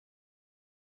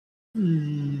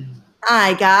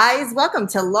Hi, guys. Welcome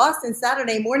to Lost in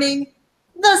Saturday Morning,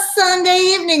 the Sunday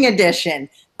evening edition.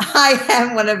 I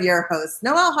am one of your hosts,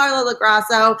 Noelle Harlow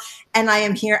Lagrasso, and I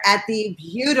am here at the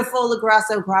beautiful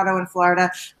Lagrasso Grotto in Florida.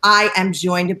 I am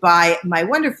joined by my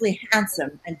wonderfully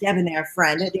handsome and debonair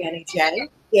friend, Danny J.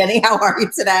 Danny, how are you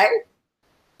today?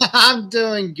 I'm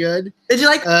doing good. Did you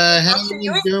like how are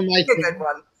you doing, my a good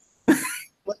one?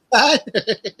 I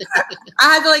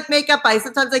had to make up.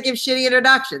 Sometimes I give shitty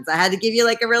introductions. I had to give you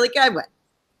a really good one.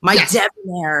 My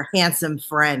debonair, handsome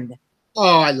friend.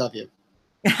 Oh, I love you.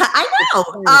 I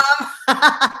know.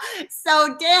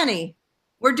 So, Danny,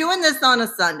 we're doing this on a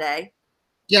Sunday.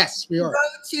 Yes, we are. Go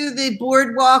to the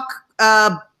boardwalk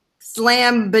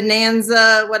slam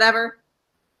bonanza, whatever.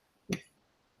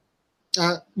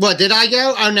 What, did I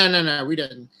go? Oh, no, we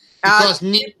didn't. Because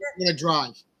Neil was going to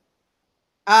drive.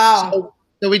 Oh.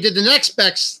 So we did the next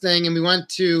best thing, and we went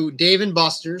to Dave &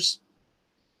 Buster's.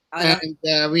 And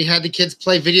we had the kids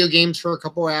play video games for a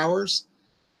couple hours,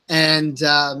 and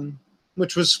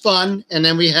which was fun. And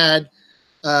then we had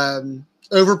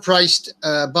overpriced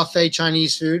buffet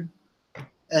Chinese food.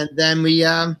 And then we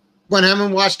went home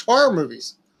and watched horror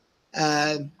movies.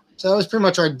 So that was pretty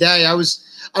much our day. I was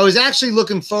actually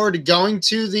looking forward to going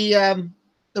to the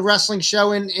wrestling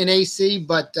show in AC,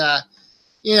 but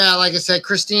like I said,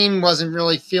 Christine wasn't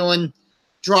really feeling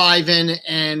driving,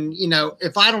 and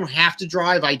if I don't have to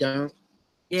drive, I don't.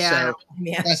 Yeah,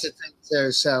 that's the thing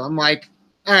too. So I'm like,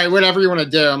 all right, whatever you want to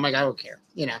do. I'm like, I don't care.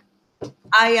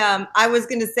 I was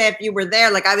going to say, if you were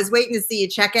there, I was waiting to see you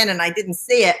check in, and I didn't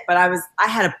see it, but I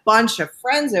had a bunch of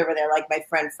friends over there. Like my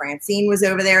friend Francine was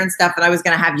over there and stuff, and I was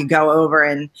going to have you go over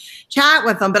and chat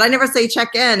with them, but I never say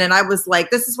check in. And I was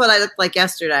like, this is what I looked like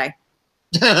yesterday.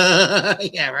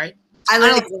 Yeah, right. I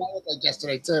looked like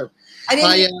yesterday too.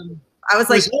 I was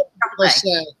like,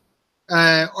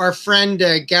 our friend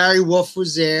Gary Wolf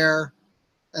was there,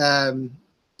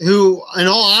 who, in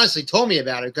all honesty, told me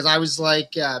about it, because I was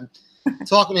like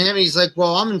talking to him, and he's like,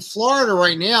 well, I'm in Florida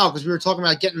right now, because we were talking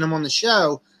about getting him on the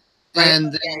show. Right.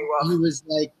 And he was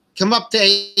like, come up to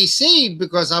AC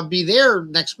because I'll be there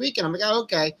next week. And I'm like, oh,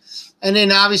 okay. And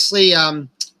then obviously for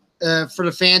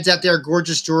the fans out there,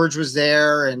 Gorgeous George was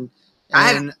there, and I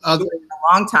haven't other in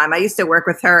a long time. I used to work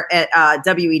with her at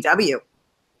WEW.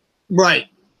 Right.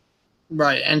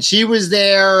 And she was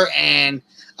there, and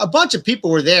a bunch of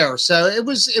people were there. So it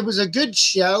was a good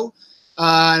show.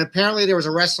 And apparently there was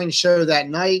a wrestling show that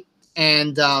night,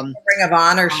 and Ring of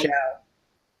Honor show.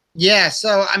 Yeah.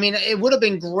 So, I mean, it would have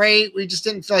been great. We just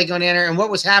didn't feel like going in there. And what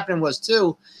was happening was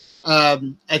too,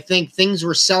 I think things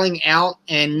were selling out,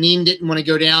 and Neen didn't want to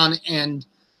go down and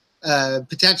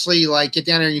potentially get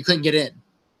down there, and you couldn't get in.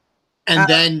 And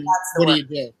then what do you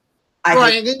do?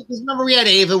 Right. Because remember, we had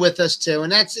Ava with us too,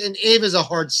 and Ava's a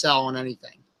hard sell on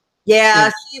anything. Yeah,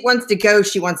 she wants to go.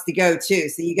 She wants to go too.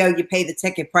 So you go, you pay the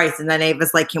ticket price, and then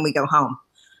Ava's like, "Can we go home?"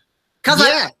 Because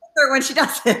I her when she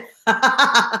does it.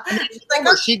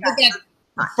 She did that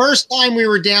the first time we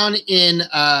were down in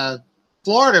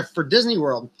Florida for Disney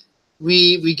World.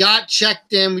 We got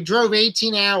checked in. We drove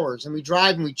 18 hours, and we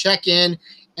drive and we check in,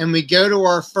 and we go to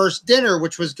our first dinner,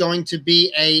 which was going to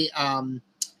be a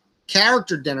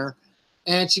character dinner.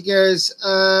 And she goes,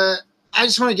 I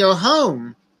just want to go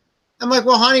home. I'm like,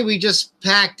 well, honey, we just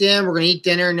packed in. We're going to eat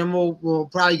dinner, and then we'll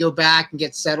probably go back and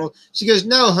get settled. She goes,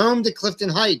 no, home to Clifton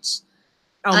Heights.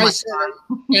 Oh, my God.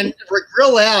 And we're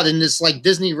grill out in this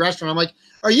Disney restaurant. I'm like,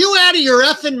 are you out of your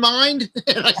effing mind?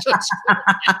 And I start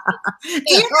do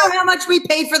you know how much we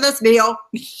paid for this meal?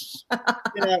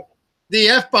 The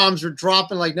F-bombs were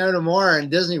dropping like no tomorrow in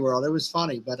Disney World. It was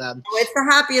funny, but it's the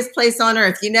happiest place on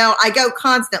earth. I go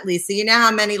constantly, so you know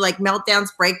how many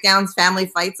meltdowns, breakdowns, family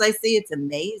fights I see. It's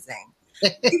amazing.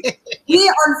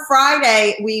 On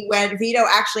Friday we went. Vito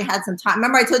actually had some time.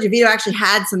 Remember, I told you Vito actually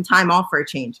had some time off for a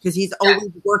change because he's always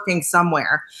working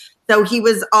somewhere. So he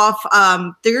was off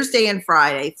Thursday and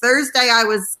Friday. Thursday I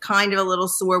was kind of a little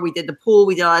sore. We did the pool.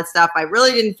 We did all that stuff. I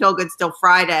really didn't feel good still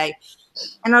Friday.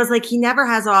 And I was like, he never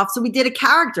has off. So we did a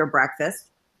character breakfast.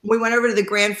 We went over to the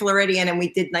Grand Floridian, and we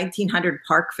did 1900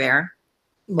 Park Fair.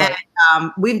 Right.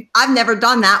 And I've never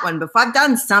done that one before. I've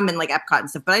done some in Epcot and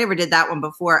stuff, but I never did that one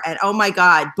before. And oh my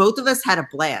God, both of us had a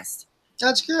blast.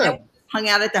 That's good. And we hung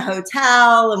out at the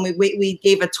hotel, and we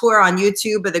gave a tour on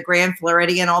YouTube of the Grand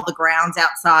Floridian, all the grounds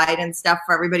outside and stuff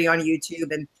for everybody on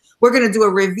YouTube. And we're going to do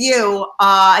a review.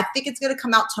 I think it's going to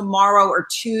come out tomorrow or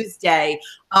Tuesday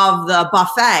of the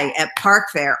buffet at Park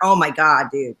Fair. Oh my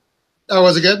God, dude. Oh,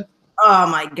 was it good? Oh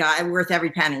my God, worth every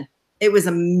penny. It was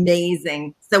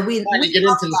amazing. So we get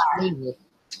into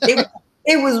the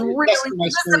it was really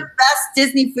the best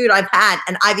Disney food I've had,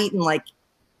 and I've eaten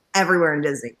everywhere in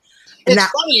Disney. And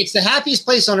it's funny. It's the happiest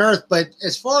place on earth, but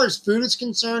as far as food is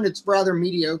concerned, it's rather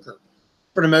mediocre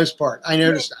for the most part. I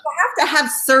noticed that. You have to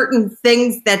have certain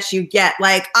things that you get.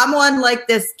 Like I'm on like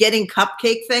this getting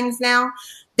cupcake things now.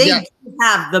 They do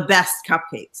have the best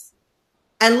cupcakes.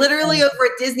 And literally over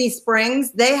at Disney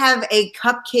Springs, they have a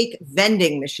cupcake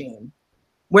vending machine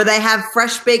where they have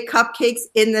fresh baked cupcakes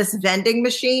in this vending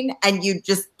machine and you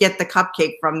just get the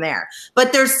cupcake from there.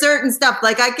 But there's certain stuff,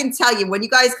 like I can tell you when you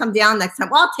guys come down next time,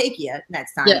 well, I'll take you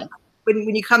next time. Yeah.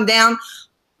 When you come down,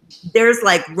 there's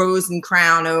like Rose and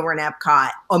Crown over in Epcot,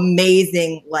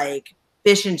 amazing like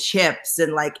fish and chips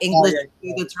and like English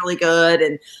food that's really good.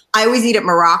 And I always eat at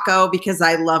Morocco because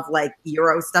I love like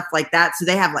Euro stuff like that. So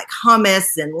they have like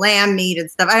hummus and lamb meat and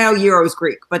stuff. I know Euro's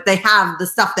Greek, but they have the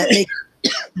stuff that makes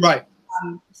right.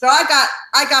 So I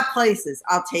got places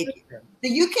I'll take you. So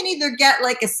you can either get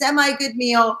like a semi-good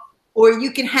meal or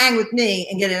you can hang with me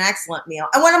and get an excellent meal.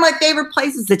 And one of my favorite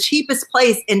places, the cheapest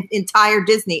place in entire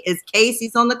Disney is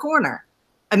Casey's on the corner.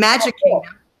 A Magic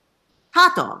Kingdom.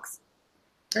 Hot dogs.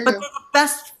 But they're the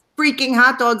best freaking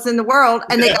hot dogs in the world.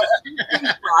 And they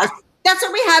that's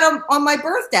what we had on my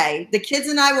birthday. The kids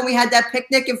and I, when we had that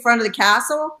picnic in front of the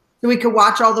castle, so we could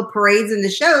watch all the parades and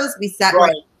the shows, we sat right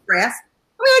in the grass.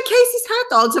 We had Casey's hot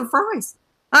dogs and fries.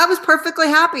 I was perfectly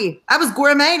happy. That was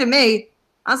gourmet to me.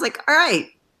 I was like, all right.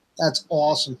 That's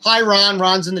awesome. Hi, Ron.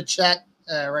 Ron's in the chat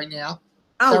right now.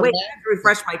 Oh, wait. I have to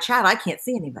refresh my chat. I can't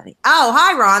see anybody. Oh,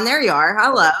 hi, Ron. There you are.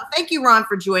 Hello. Thank you, Ron,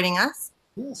 for joining us.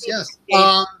 Yes.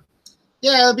 Yeah,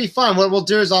 it'll be fun. What we'll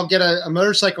do is I'll get a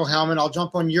motorcycle helmet. I'll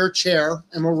jump on your chair,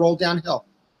 and we'll roll downhill.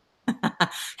 Hey,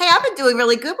 I've been doing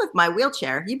really good with my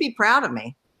wheelchair. You'd be proud of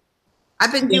me.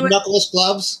 I've been doing knuckless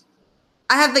gloves.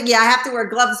 I have to wear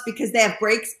gloves because they have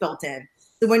brakes built in.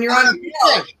 So when you're on a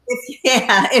hill,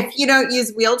 if you don't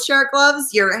use wheelchair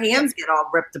gloves, your hands get all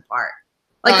ripped apart.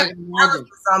 Like I was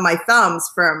on my thumbs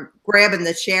from grabbing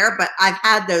the chair, but I've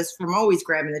had those from always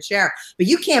grabbing the chair. But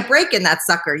you can't brake in that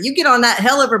sucker. You get on that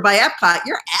hill over by Epcot,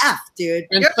 you're effed, dude.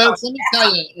 And folks, let me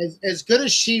tell you, as good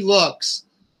as she looks,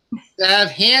 to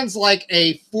have hands like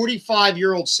a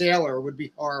 45-year-old sailor would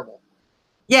be horrible.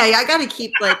 Yeah, I got to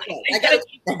keep I got to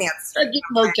keep the hands straight.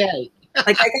 Okay.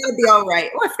 Like I got to be all right.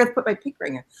 Oh, I forgot to put my pink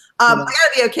ring in. I got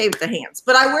to be okay with the hands,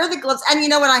 but I wear the gloves. And you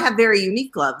know what? I have very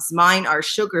unique gloves. Mine are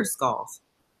sugar skulls.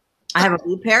 I have a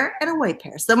blue pair and a white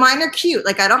pair. So mine are cute.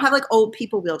 Like I don't have like old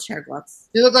people wheelchair gloves.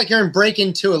 You look like you're in Break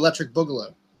Into Electric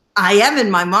Boogaloo. I am in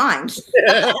my mind.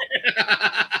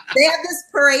 They have this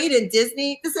parade in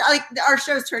Disney. This is like our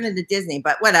show's turned into Disney,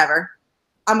 but whatever.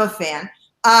 I'm a fan.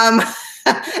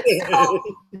 So,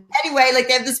 anyway, like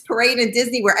they have this parade in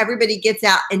Disney where everybody gets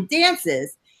out and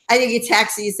dances. And you get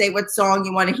text and you say what song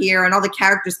you want to hear, and all the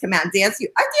characters come out and dance.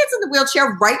 I dance in the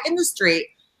wheelchair right in the street.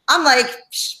 I'm like,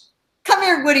 come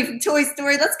here, Woody from Toy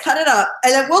Story. Let's cut it up.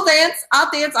 And then we'll dance. I'll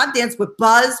dance. I've danced with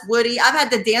Buzz, Woody. I've had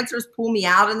the dancers pull me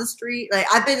out in the street. Like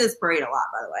I've been to this parade a lot,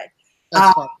 by the way.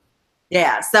 That's fun.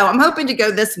 Yeah. So I'm hoping to go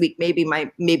this week. Maybe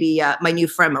my new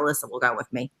friend Melissa will go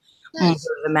with me. Nice. To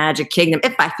the Magic Kingdom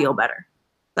if I feel better.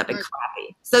 That'd be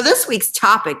crappy. So this week's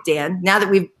topic, Dan, now that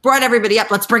we've brought everybody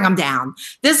up, let's bring them down.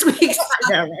 This week's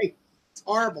yeah, right. It's a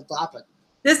horrible topic.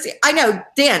 I know,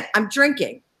 Dan, I'm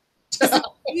drinking.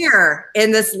 Here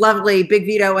in this lovely Big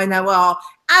Vito and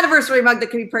anniversary mug that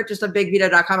can be purchased on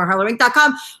bigvito.com or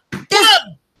harlowink.com.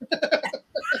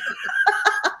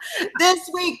 This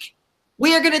week,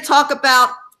 we are going to talk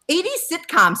about 80s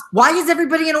sitcoms. Why is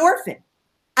everybody an orphan?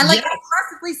 And I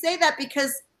aggressively say that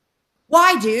because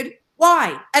why, dude?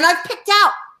 Why? And I've picked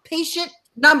out patient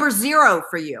number 0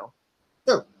 for you.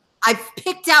 Sure. I've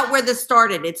picked out where this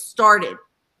started. It started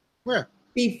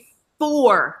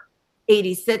before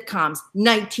 80s sitcoms,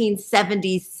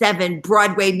 1977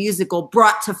 Broadway musical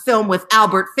brought to film with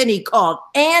Albert Finney called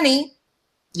Annie.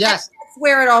 Yes. That's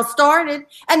where it all started.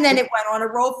 And then it went on a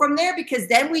roll from there because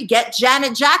then we get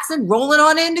Janet Jackson rolling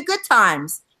on into Good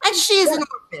Times. And she's an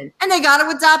orphan. And they got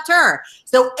to adopt her.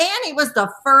 So Annie was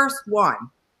the first one.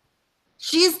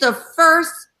 She's the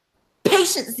first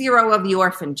patient 0 of the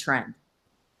orphan trend.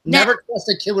 Never trust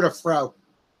a kid with a fro.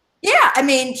 Yeah, I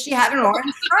mean, she had an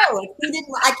orange fro.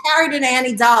 I carried an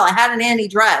Annie doll. I had an Annie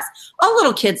dress. All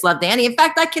little kids loved Annie. In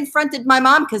fact, I confronted my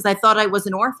mom because I thought I was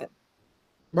an orphan.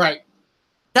 Right.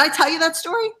 Did I tell you that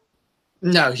story?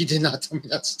 No, you did not tell me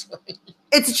that story.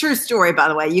 It's a true story, by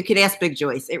the way. You can ask Big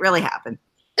Joyce. It really happened.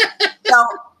 So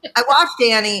I watched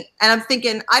Annie, and I'm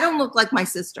thinking, I don't look like my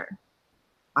sister.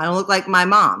 I don't look like my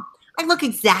mom. I look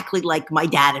exactly like my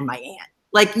dad and my aunt.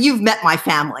 Like you've met my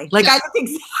family. Like I look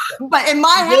exactly, but in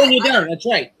my head, you don't. That's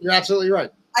right. You're absolutely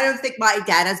right. I don't think my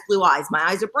dad has blue eyes. My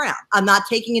eyes are brown. I'm not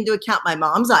taking into account my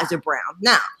mom's eyes are brown.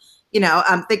 Now,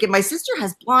 I'm thinking my sister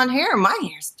has blonde hair. My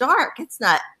hair's dark. It's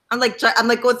not. I'm like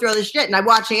going through all this shit, and I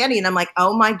watch Annie, and I'm like,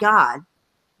 oh my God,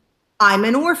 I'm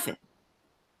an orphan.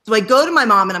 So I go to my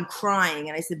mom, and I'm crying,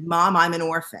 and I said, Mom, I'm an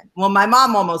orphan. Well, my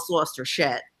mom almost lost her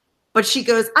shit, but she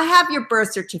goes, I have your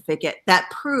birth certificate that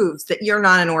proves that you're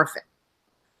not an orphan.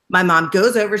 My mom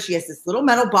goes over. She has this little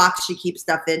metal box she keeps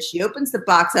stuff in. She opens the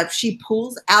box up. She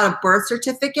pulls out a birth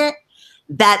certificate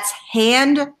that's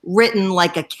handwritten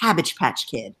like a Cabbage Patch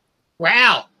Kid.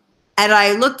 Wow. And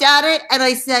I looked at it, and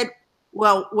I said,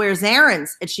 well, where's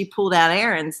Aaron's? And she pulled out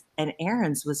Aaron's, and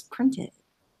Aaron's was printed.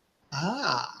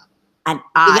 Ah. And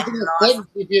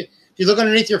if you look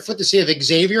underneath your foot to see if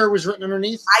Xavier was written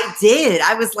underneath. I did.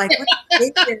 I was like, I'm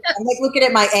like looking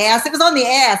at my ass. It was on the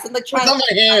ass. I'm like trying on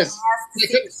my ass. I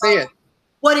couldn't see it.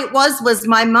 What it was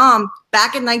my mom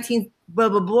back in 19 blah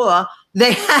blah blah.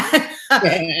 They had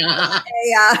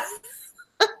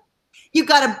you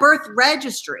got a birth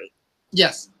registry.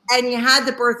 Yes. And you had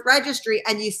the birth registry,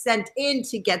 and you sent in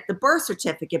to get the birth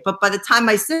certificate. But by the time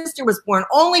my sister was born,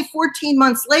 only 14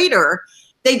 months later,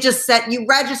 they just said you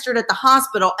registered at the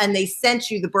hospital, and they sent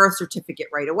you the birth certificate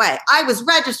right away. I was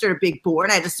registered a big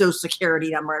board. I had a social security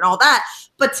number and all that.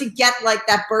 But to get like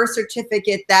that birth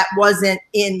certificate that wasn't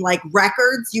in like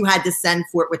records, you had to send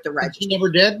for it with the registry. She never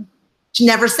did? She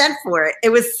never sent for it. It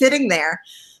was sitting there.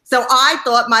 So I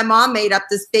thought my mom made up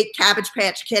this fake Cabbage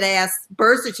Patch Kid ass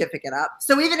birth certificate up.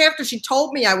 So even after she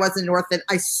told me I wasn't an orphan,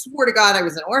 I swore to God I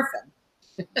was an orphan.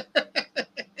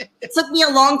 It took me a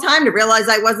long time to realize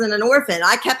I wasn't an orphan.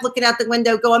 I kept looking out the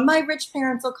window going, my rich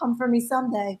parents will come for me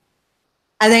someday.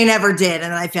 And they never did.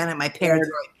 And then I found out my parents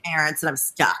were my parents, and I'm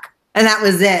stuck. And that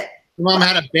was it. Your mom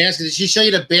had a basket. Did she show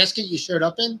you the basket you showed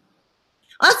up in?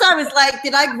 Also, I was like,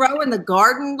 did I grow in the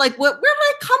garden? Like, where did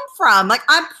I come from? Like,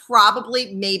 I'm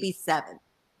probably maybe 7.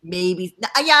 Maybe.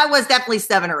 Yeah, I was definitely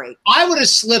 7 or 8. I would have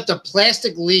slipped a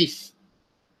plastic leaf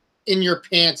in your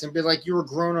pants and be like, you were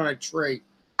grown on a tree.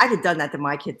 I'd have done that to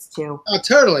my kids, too. Oh,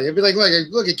 totally. It'd be like,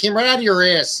 look, it came right out of your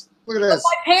ass. Look at this.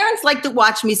 My parents liked to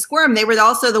watch me squirm. They were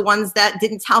also the ones that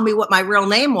didn't tell me what my real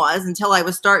name was until I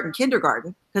was starting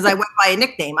kindergarten, because I went by a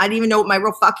nickname. I didn't even know what my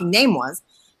real fucking name was.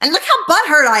 And look how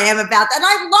butthurt I am about that. And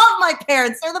I love my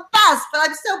parents. They're the best, but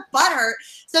I'm so butthurt.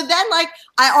 So then, like,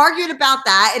 I argued about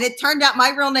that, and it turned out my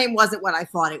real name wasn't what I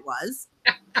thought it was.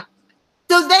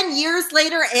 So then years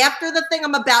later, after the thing,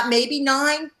 I'm about maybe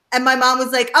 9, and my mom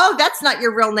was like, oh, that's not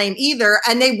your real name either.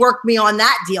 And they worked me on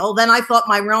that deal. Then I thought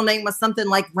my real name was something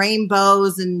like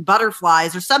rainbows and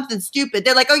butterflies or something stupid.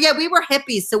 They're like, oh, yeah, we were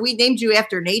hippies, so we named you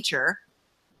after nature.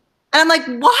 And I'm like,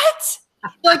 what?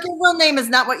 Like, your real name is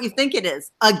not what you think it is.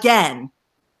 Again.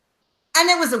 And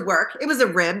it was a work. It was a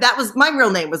rib. That was my real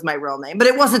name was my real name, but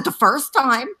it wasn't the first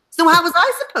time. So how was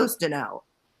I supposed to know?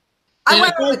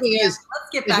 Let's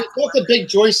get back to Big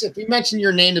Joyce. If we mention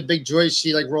your name to Big Joyce,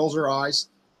 she like rolls her eyes.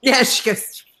 Yeah, she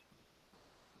goes.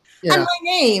 Yeah. And my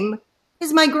name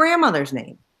is my grandmother's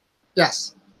name.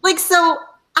 Yes. Like, so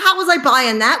how was I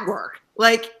buying that work?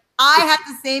 Like, I had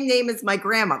the same name as my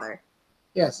grandmother.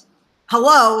 Yes.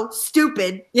 Hello,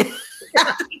 stupid. Name.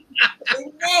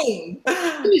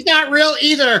 He's not real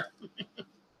either.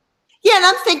 Yeah, and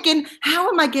I'm thinking, how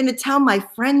am I going to tell my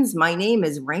friends my name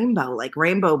is Rainbow, like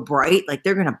Rainbow Bright? Like,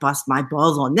 they're going to bust my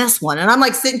balls on this one. And I'm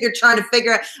like sitting here trying to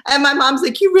figure out. And my mom's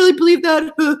like, you really believe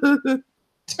that?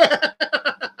 I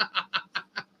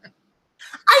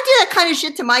do that kind of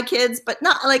shit to my kids, but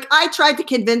not like I tried to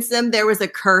convince them there was a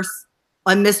curse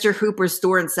on Mr. Hooper's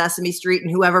store in Sesame Street, and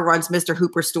whoever runs Mr.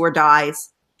 Hooper's store dies.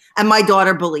 And my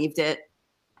daughter believed it.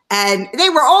 And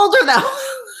they were older, though.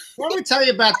 Let me tell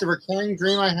you about the recurring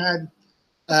dream I had.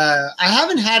 I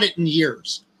haven't had it in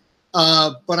years,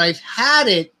 but I've had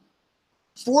it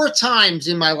 4 times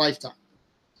in my lifetime.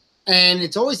 And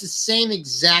it's always the same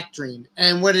exact dream.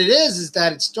 And what it is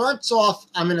that it starts off,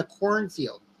 I'm in a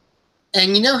cornfield.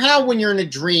 And you know how when you're in a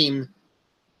dream,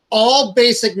 all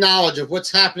basic knowledge of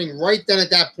what's happening right then at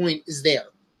that point is there.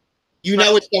 You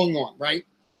know what's going on, right?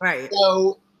 Right.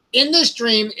 So in this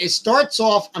dream, it starts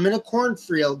off, I'm in a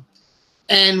cornfield,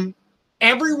 and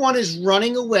everyone is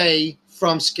running away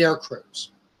from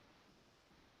scarecrows.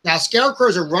 Now,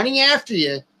 scarecrows are running after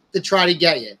you to try to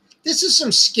get you. This is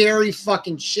some scary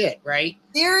fucking shit, right?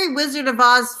 Very Wizard of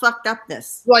Oz fucked up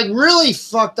this. Like, really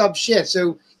fucked up shit.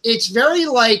 So it's very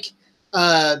like,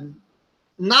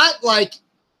 not like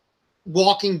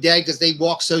Walking Dead, because they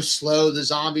walk so slow, the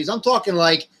zombies. I'm talking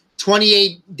like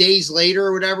 28 days later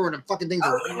or whatever, when the fucking things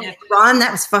are Ron,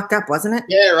 that was fucked up, wasn't it?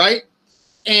 Yeah, right?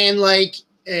 And like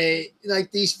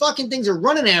like these fucking things are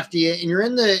running after you, and you're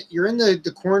in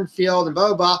the cornfield and blah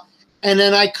blah blah. And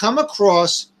then I come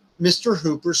across Mr.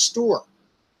 Hooper's store,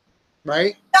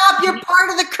 right? Stop! You're part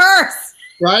of the curse,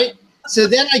 right? So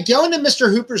then I go into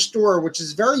Mr. Hooper's store, which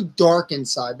is very dark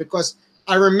inside, because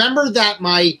I remember that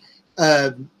my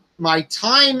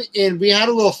time in, we had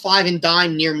a little 5 and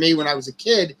dime near me when I was a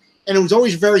kid, and it was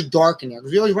always very dark in there.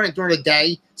 We always went during the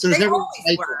day, so there's never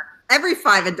light. Every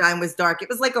 5 and dime was dark. It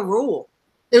was like a rule.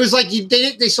 It was like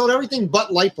they sold everything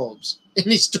but light bulbs in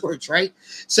these stores, right?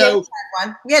 So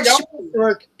we had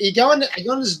I go into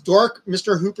this dark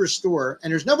Mr. Hooper store,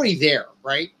 and there's nobody there,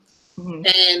 right? Mm-hmm.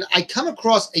 And I come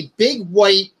across a big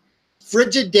white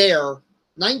Frigidaire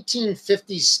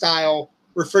 1950s style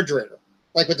refrigerator,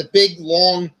 like with the big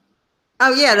long.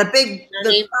 Oh yeah, the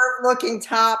curved looking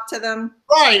top to them.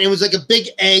 Right, it was like a big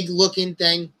egg looking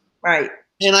thing. Right.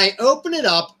 And I open it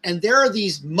up, and there are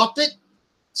these Muppet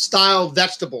style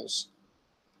vegetables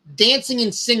dancing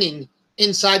and singing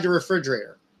inside the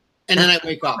refrigerator. And then I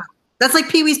wake up. That's like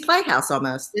Pee-wee's Playhouse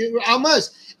almost.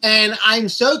 Almost. And I'm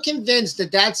so convinced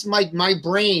that that's my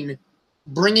brain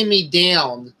bringing me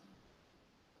down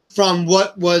from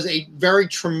what was a very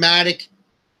traumatic,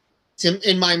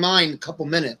 in my mind, couple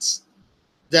minutes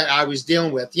that I was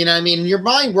dealing with. You know what I mean? Your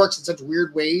mind works in such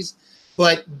weird ways,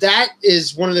 but that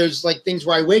is one of those like things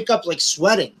where I wake up like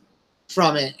sweating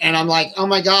from it. And I'm like, oh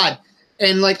my God.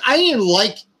 And like, I didn't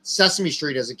like Sesame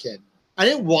Street as a kid. I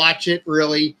didn't watch it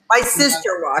really. My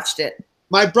sister watched it.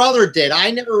 My brother did. I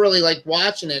never really liked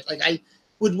watching it. Like I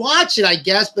would watch it, I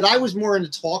guess, but I was more into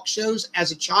talk shows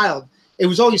as a child. It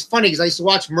was always funny because I used to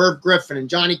watch Merv Griffin and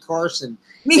Johnny Carson.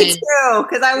 Me too,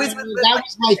 because I was. That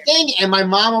was my thing, and my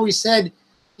mom always said,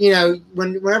 you know,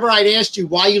 whenever I'd asked you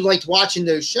why you liked watching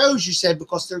those shows, you said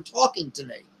because they're talking to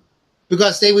me,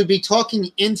 because they would be talking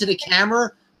into the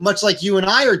camera, much like you and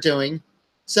I are doing.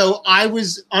 So I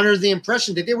was under the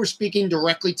impression that they were speaking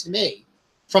directly to me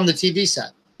from the TV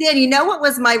set. Dan, you know what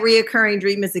was my reoccurring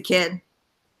dream as a kid?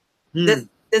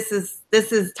 This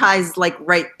is ties like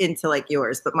right into like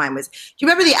yours, but mine was. Do you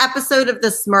remember the episode of the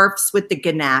Smurfs with the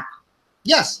Ganap?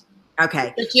 Yes.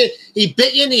 Okay. He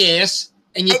bit you in the ass,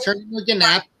 and you turned into a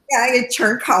Ganap. Yeah, it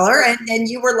turned color, and then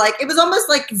you were like, it was almost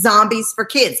like zombies for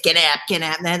kids. Ganap.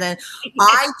 And then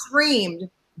I dreamed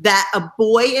that a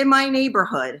boy in my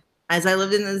neighborhood, as I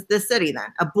lived in this city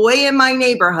then, a boy in my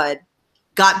neighborhood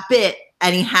got bit,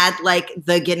 and he had like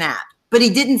the Ganap. But he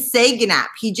didn't say Ganap.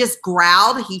 He just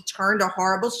growled. He turned a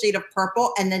horrible shade of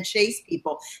purple and then chased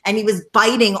people. And he was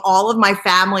biting all of my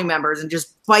family members and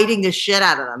just biting the shit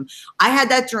out of them. I had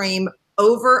that dream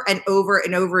over and over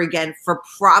and over again for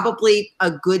probably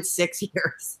a good 6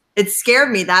 years. It scared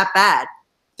me that bad.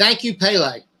 Thank you,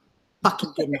 Pele.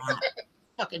 Fucking Ganap.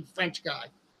 Fucking French guy.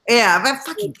 Yeah, but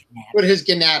fucking Ganap. With his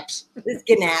Ganaps. His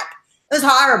Ganap. It was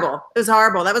horrible. It was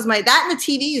horrible. That and the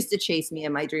TV used to chase me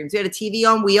in my dreams. We had a TV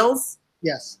on wheels.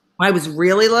 Yes. When I was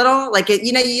really little, like, you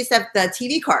used to have the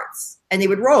TV carts and they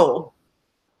would roll.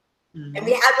 Mm-hmm. And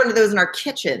we had one of those in our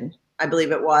kitchen, I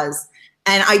believe it was.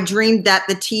 And I dreamed that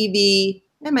the TV,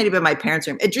 it might have been my parents'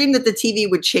 room. I dreamed that the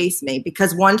TV would chase me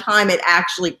because one time it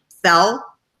actually fell.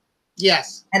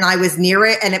 Yes. And I was near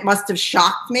it and it must have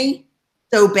shocked me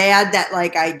so bad that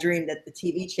like I dreamed that the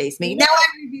TV chased me. Now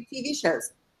I review TV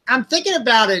shows. I'm thinking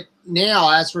about it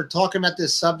now as we're talking about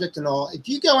this subject and all. If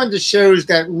you go into shows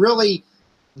that really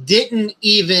didn't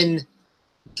even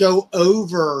go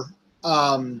over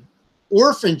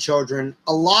orphan children,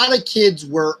 a lot of kids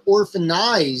were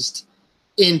orphanized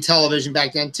in television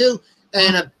back then too.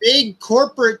 And a big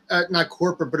corporate, not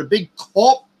corporate, but a big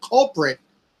culprit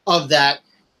of that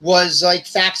was like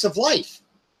Facts of Life.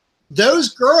 Those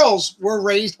girls were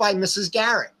raised by Mrs.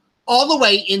 Garrett all the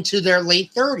way into their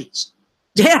late 30s.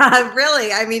 Yeah,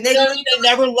 really. I mean, they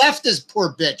never left this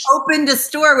poor bitch. Opened a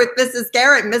store with Mrs.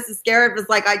 Garrett. Mrs. Garrett was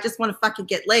like, I just want to fucking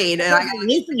get laid. And I got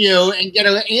to from you and get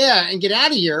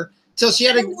out of here. So she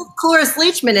had to move Cloris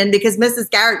Leachman in because Mrs.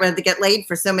 Garrett wanted to get laid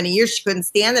for so many years she couldn't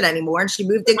stand it anymore. And she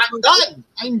moved in.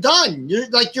 I'm done.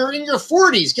 You're in your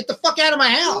 40s. Get the fuck out of my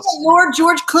house. Lord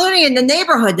George Clooney in the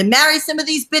neighborhood to marry some of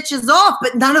these bitches off,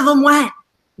 but none of them went.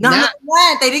 None of them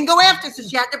went. They didn't go after, so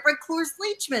she had to bring Cloris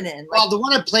Leachman in. Well, the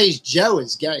one that plays Joe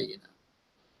is gay, you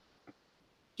know.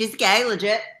 She's gay,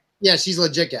 legit. Yeah, she's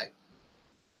legit gay.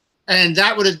 And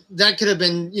that could have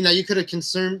been, you could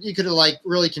have like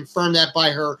really confirmed that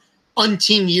by her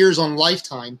unteen years on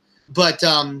Lifetime. But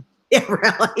yeah,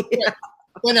 really. Yeah.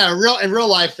 Well, no, in real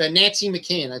life, Nancy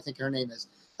McCann, I think her name is.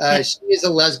 She is a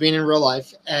lesbian in real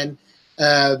life, and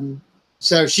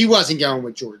so she wasn't going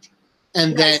with George.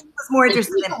 And then she was more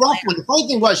interested in the rough one. The funny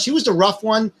thing was, she was the rough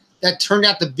one that turned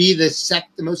out to be the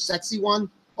most sexy one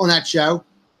on that show.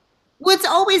 Well, it's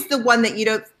always the one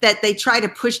that that they try to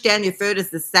push down your throat as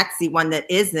the sexy one that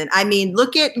isn't. I mean,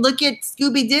 look at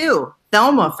Scooby-Doo,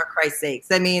 Thelma, for Christ's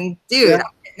sakes. I mean, dude, Yeah. I'm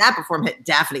hitting that before I'm hitting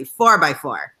Daphne, far by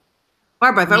far.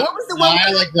 What was the one?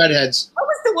 I like redheads. What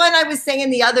was the one I was saying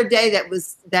the other day that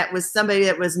was somebody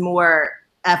that was more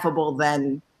effable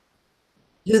than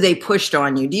who they pushed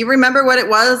on you? Do you remember what it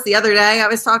was the other day I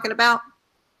was talking about?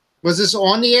 Was this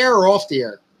on the air or off the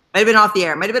air? Might have been off the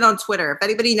air. Might have been on Twitter. If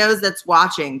anybody knows that's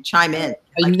watching, chime in.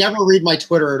 I never read my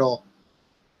Twitter at all.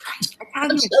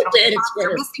 I'm so bad at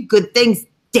Twitter. Missing good things,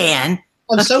 Dan.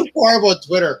 I'm so horrible at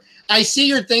Twitter. I see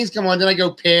your things come on, then I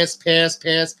go pass, and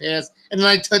then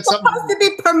I touch something. We're supposed to be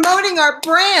promoting our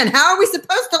brand. How are we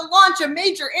supposed to launch a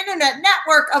major internet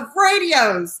network of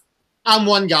radios? I'm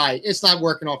one guy. It's not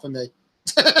working off of me.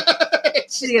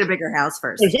 Should get a bigger house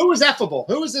first. Who was effable?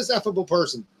 Who was this effable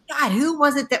person? God, who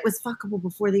was it that was fuckable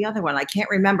before the other one? I can't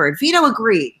remember. Vito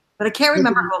agreed, but I can't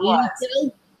remember who it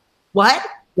was. What?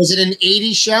 Was it an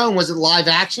 80s show and was it live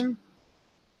action?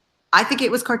 I think it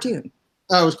was cartoon.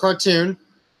 Oh, it was cartoon.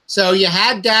 So you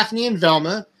had Daphne and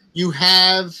Velma. You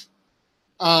have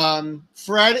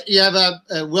Fred. You have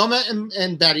Wilma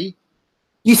and Betty.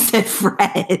 You said Fred.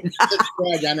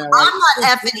 Fred, I know, right? I'm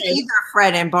not effing either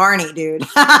Fred and Barney, dude.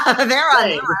 They're on their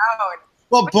own.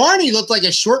 Well, Barney looked like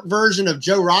a short version of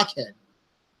Joe Rockhead.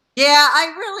 Yeah,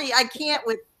 I can't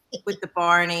with the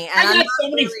Barney. And I got so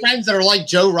many friends that are like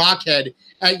Joe Rockhead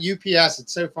at UPS.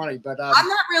 It's so funny, but I'm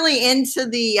not really into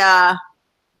the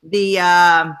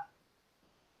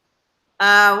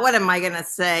what am I gonna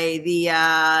say?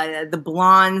 The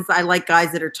blondes. I like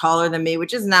guys that are taller than me,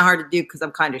 which isn't that hard to do because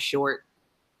I'm kind of short.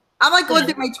 I'm like going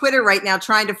through my Twitter right now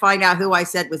trying to find out who I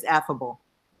said was affable.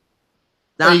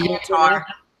 Not Mantar.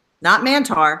 Not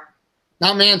Mantar.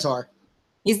 Not Mantar.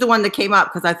 He's the one that came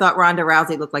up because I thought Ronda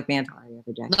Rousey looked like Mantar the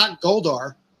other day. Not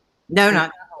Goldar. No,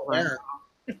 not Goldar.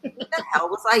 What the hell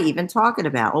was I even talking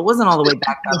about? Well, it wasn't all the way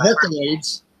back.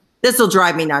 This will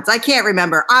drive me nuts. I can't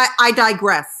remember. I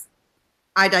digress.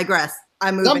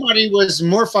 I'm moving. Somebody was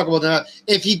more fuckable than us.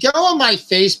 If you go on my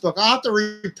Facebook, I'll have to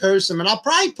repost them, and I'll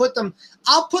probably put them.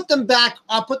 I'll put them back.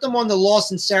 I'll put them on the Lost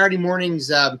and Saturday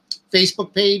Mornings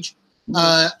Facebook page.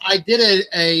 I did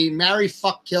a marry,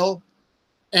 fuck, kill,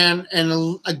 and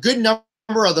a good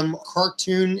number of them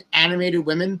cartoon animated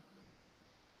women,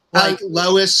 like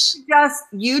Lois.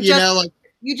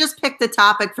 You just picked the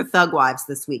topic for Thug Wives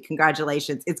this week.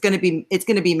 Congratulations! It's gonna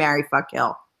be marry, fuck,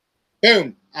 kill.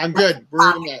 Boom! I'm good.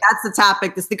 That's the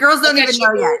topic. The girls don't even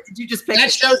know yet. Did you just pick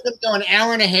that? Show's gonna go an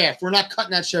hour and a half. We're not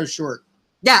cutting that show short.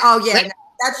 Yeah. Oh yeah.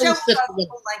 That show was the full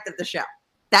length of the show.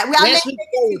 I made it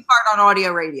 2-part on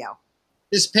audio radio.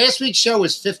 This past week's show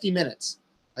was 50 minutes.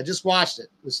 I just watched it.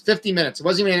 It was 50 minutes. It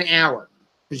wasn't even an hour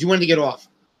because you wanted to get off.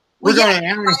 We're going an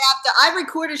hour. I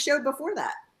recorded a show before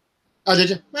that. Oh, did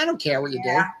you? I don't care what you do.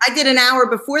 I did an hour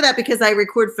before that because I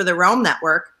record for the Realm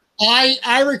Network.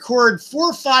 I record 4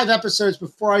 or 5 episodes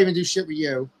before I even do shit with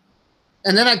you.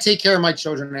 And then I take care of my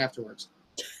children afterwards.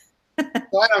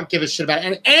 So I don't give a shit about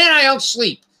it. And I don't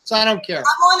sleep. So I don't care.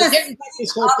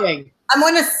 I'm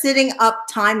on a sitting up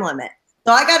time limit.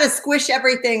 So I got to squish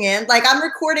everything in. Like I'm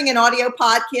recording an audio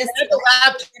podcast. You have the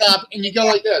laptop and you go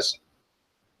like this.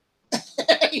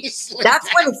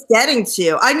 That's what it's getting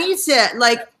to. I need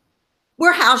to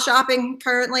we're house shopping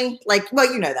currently.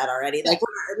 Well, you know that already.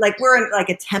 We're in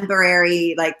a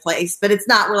temporary place, but it's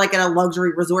not. We're in a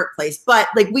luxury resort place. But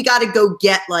we got to go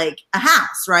get a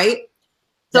house, right?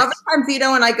 So every time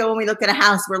Vito and I go and we look at a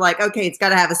house, we're like, okay, it's got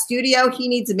to have a studio. He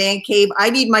needs a man cave. I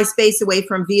need my space away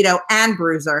from Vito and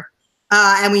Bruiser.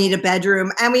 And we need a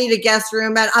bedroom and we need a guest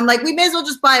room. And I'm like, we may as well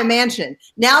just buy a mansion.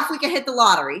 Now, if we could hit the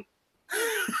lottery,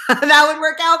 that would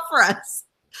work out for us.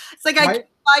 It's I can't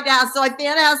find a house. So I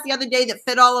found a house the other day that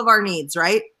fit all of our needs,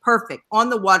 right? Perfect. On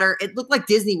the water. It looked like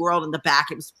Disney World in the back.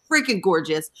 It was freaking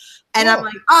gorgeous. And I'm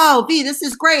like, oh, V, this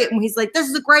is great. And he's like, this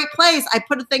is a great place. I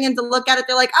put a thing in to look at it.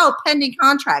 They're like, oh, pending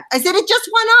contract. I said, it just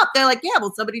went up. They're like, yeah,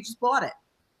 well, somebody just bought it.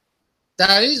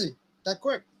 That easy. That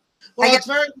quick. Well,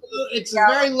 it's a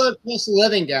very low cost of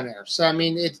living down there. So I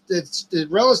mean, it's the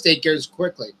real estate goes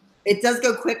quickly. It does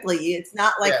go quickly. It's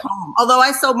not like home. Although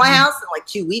I sold my house in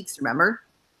 2 weeks. Remember?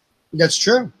 That's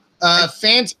true.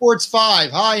 Fan Sports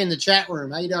 5. Hi in the chat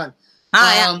room. How you doing?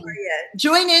 Hi. How are you?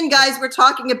 Join in, guys. We're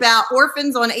talking about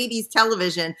Orphans on 80s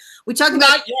television. We talked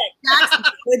about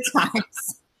good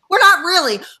times. We're not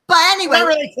really, but anyway, we're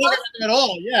not really talking at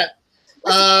all yet.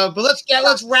 But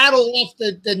let's rattle off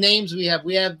the names we have.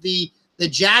 We have the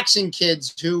Jackson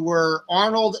kids who were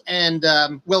Arnold and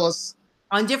Willis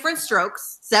on different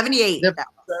strokes. 78.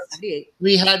 78.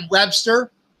 We had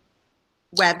Webster.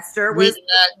 Webster was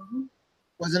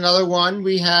was another one.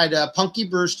 We had Punky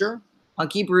Brewster.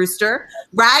 Punky Brewster.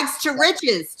 Rags to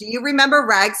Riches. Do you remember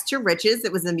Rags to Riches?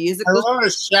 It was a musical. I remember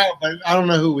the show, but I don't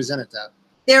know who was in it, though.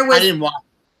 There was I didn't watch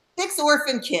 6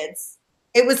 orphan kids.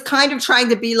 It was kind of trying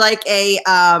to be like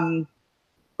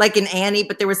like an Annie,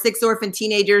 but there were 6 orphan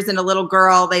teenagers and a little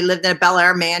girl. They lived in a Bel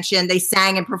Air mansion. They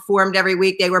sang and performed every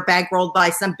week. They were bankrolled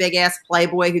by some big-ass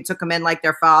playboy who took them in like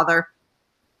their father.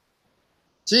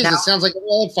 Jeez, it sounds like an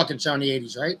old fucking show in the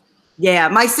 80s, right? Yeah,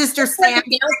 my sister Sam.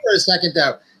 For a second,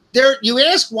 though. You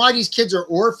ask why these kids are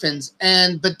orphans,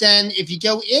 but then if you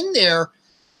go in there,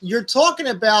 you're talking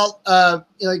about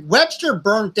like Webster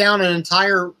burnt down an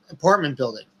entire apartment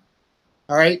building.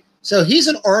 All right, so he's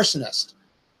an arsonist.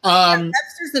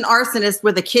 Webster's an arsonist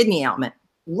with a kidney ailment.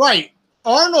 Right.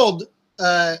 Arnold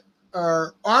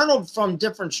from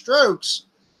Different Strokes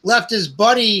left his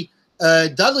buddy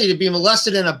Dudley to be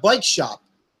molested in a bike shop.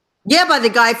 Yeah, by the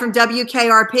guy from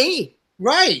WKRP.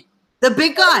 Right. The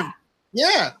big guy.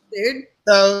 Yeah.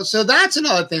 Dude. So that's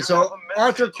another thing. So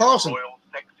Arthur Carlson.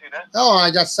 Oh,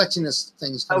 I got sexiness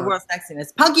things. Royal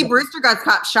sexiness. Punky Brewster got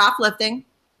caught shoplifting.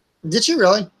 Did she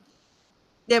really?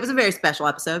 Yeah, it was a very special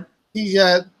episode.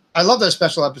 I love those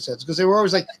special episodes because they were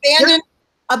always like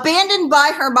abandoned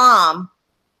by her mom.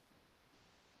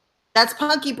 That's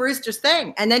Punky Brewster's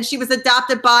thing. And then she was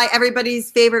adopted by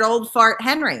everybody's favorite old fart,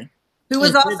 Henry, who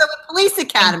was also in Police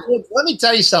Academy. Let me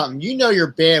tell you something. You know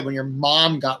you're bad when your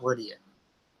mom got rid of you.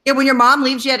 Yeah, when your mom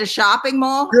leaves you at a shopping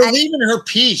mall. You're leaving her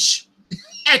peace.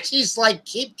 And she's like,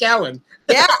 keep going.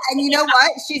 Yeah, and you know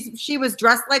what? She was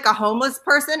dressed like a homeless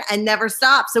person and never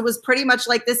stopped. So it was pretty much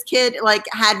like this kid like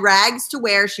had rags to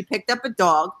wear. She picked up a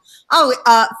dog. Oh,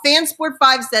 Fansport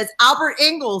 5 says Albert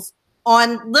Ingalls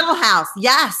on Little House.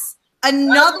 Yes,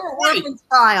 another orphan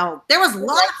child. There was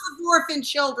lots of orphan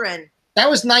children. That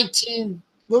was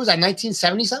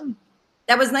 1970 something?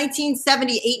 That was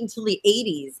 1978 until the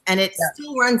 80s, and it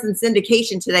still runs in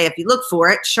syndication today if you look for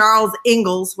it. Charles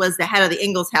Ingalls was the head of the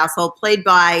Ingalls household, played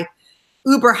by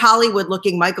uber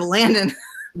Hollywood-looking Michael Landon.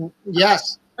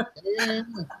 Yes.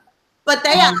 But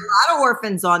they had a lot of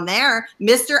orphans on there.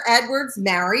 Mr. Edwards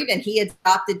married, and he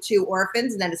adopted 2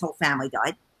 orphans, and then his whole family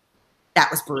died. That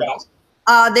was brutal.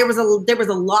 There was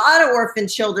a lot of orphan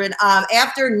children.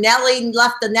 After Nellie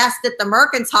left the nest at the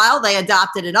Mercantile, they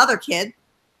adopted another kid.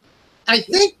 I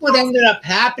think what ended up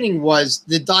happening was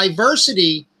the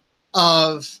diversity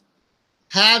of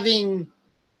having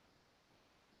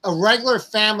a regular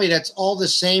family that's all the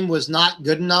same was not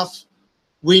good enough.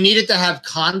 We needed to have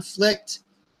conflict.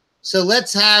 So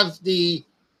let's have the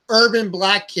urban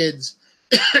black kids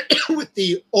with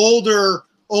the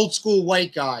old school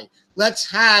white guy. Let's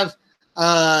have,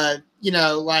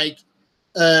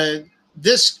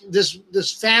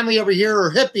 this family over here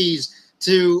are hippies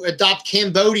to adopt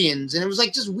Cambodians. And it was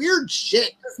like just weird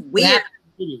shit. Weird.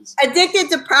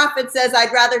 Addicted to Profit says,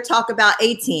 I'd rather talk about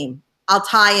A-Team. I'll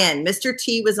tie in. Mr.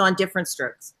 T was on Different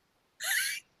Strokes.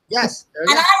 Yes.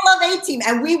 And I love A-Team.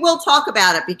 And we will talk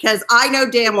about it because I know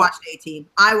Dan watched A-Team.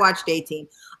 I watched A-Team.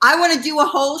 I want to do a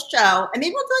whole show. And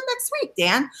maybe we'll do it next week,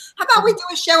 Dan. How about we do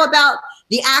a show about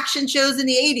the action shows in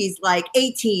the 80s like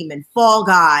A-Team and Fall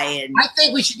Guy? And I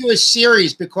think we should do a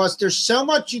series because there's so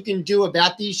much you can do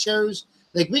about these shows.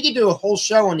 Like we could do a whole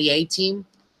show on the A-Team.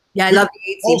 Yeah, I love the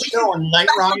A-Team. Whole show on Knight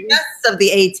Rider. Of the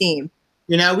A-Team.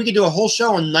 You know, we could do a whole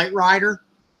show on Knight Rider,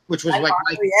 which was like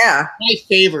my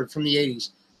favorite from the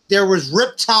 80s. There was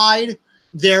Riptide.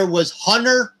 There was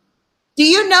Hunter. Do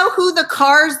you know who the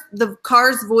Cars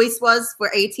voice was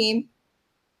for A-Team?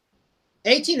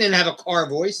 A-Team didn't have a car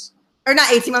voice. Or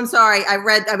not A-Team, I'm sorry. I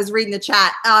was reading the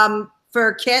chat.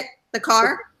 For Kit, the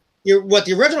car.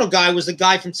 The original guy was the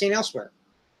guy from St. Elsewhere.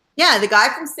 Yeah, the guy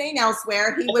from St.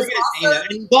 Elsewhere. He was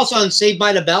also on Saved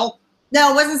by the Bell.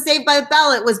 No, it wasn't Saved by the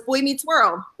Bell. It was Boy Meets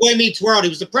World. Boy Meets World. He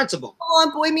was the principal.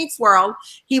 On Boy Meets World.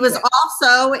 He was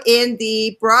also in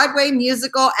the Broadway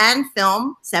musical and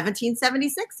film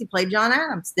 1776. He played John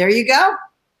Adams. There you go.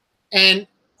 And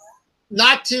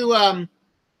not to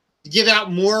give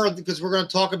out more because we're going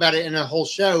to talk about it in a whole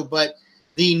show, but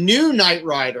the new Knight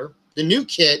Rider, the new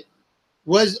Kit,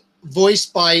 was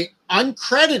voiced by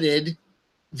uncredited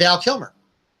Val Kilmer.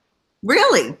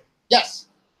 Really? Yes.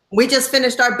 We just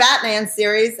finished our Batman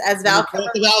series as Val.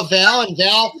 About Val, and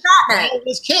Val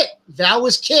was Kit. Val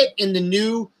was Kit in the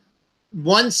new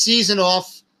 1 season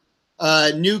off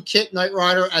new Kit Knight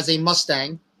Rider as a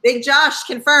Mustang. Big Josh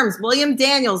confirms William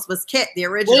Daniels was Kit, the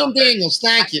original. William Daniels,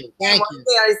 thank you. Thank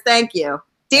you.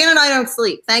 Dan and I don't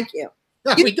sleep. Thank you.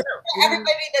 We do.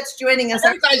 Everybody that's joining us.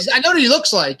 I know what he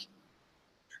looks like.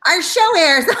 Our show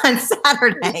airs on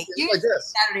Saturday. Like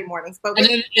this. Saturday mornings. But and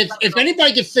then if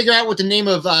anybody could figure out what the name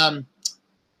of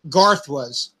Garth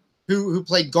was, who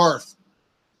played Garth.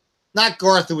 Not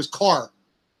Garth, it was Carr.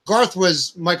 Garth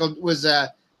was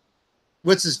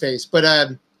what's his face?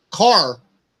 But Carr,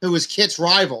 who was Kit's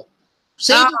rival.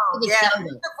 Save it for the show.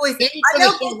 Save it for the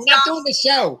show. We're not doing the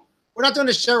show. We're not doing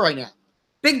the show right now.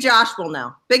 Big Josh will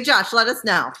know. Big Josh, let us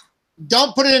know.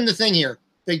 Don't put it in the thing here,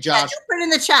 Big Josh. Yeah, put it in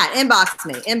the chat. Inbox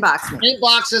me.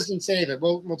 Inbox us and save it.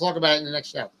 We'll talk about it in the next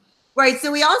show. Right.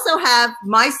 So we also have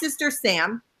My Sister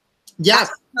Sam. Yes.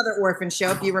 That's another orphan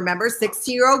show, if you remember.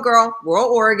 16-year-old girl, rural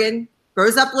Oregon,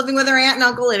 grows up living with her aunt and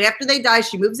uncle, and after they die,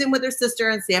 she moves in with her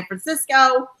sister in San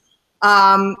Francisco.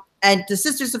 And the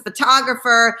sister's a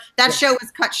photographer. That show was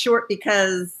cut short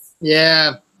because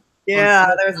there's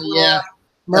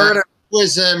murder.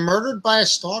 Was murdered by a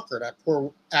stalker. That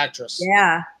poor actress.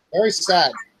 Yeah, very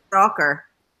sad. Stalker.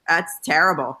 That's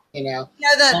terrible. You know.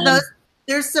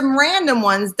 There's some random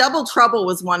ones. Double Trouble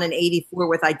was one in '84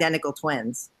 with identical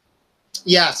twins.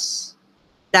 Yes,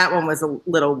 that one was a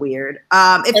little weird.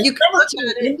 If you remember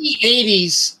in the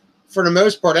 '80s, for the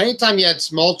most part, anytime you had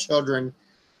small children,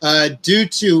 due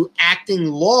to acting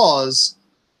laws,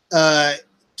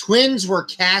 twins were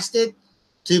casted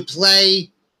to play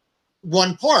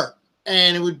one part,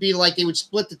 and it would be like they would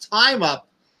split the time up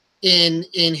in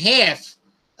half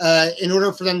in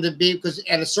order for them to be, because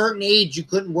at a certain age you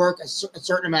couldn't work a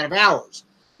certain amount of hours.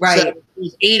 Right. So it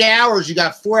was 8 hours. You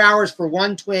got 4 hours for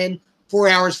one twin, 4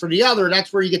 hours for the other.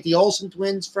 That's where you get the Olsen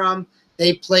twins from.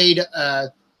 They played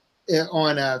on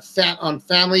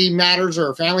Family Matters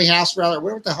or Family House, rather.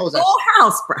 What the hell is that? Full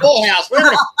House, bro. Full House.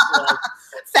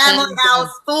 Family House,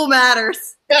 Full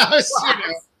Matters.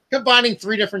 Combining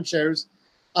 3 different shows.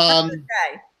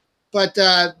 But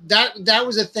that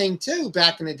was a thing too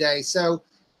back in the day. So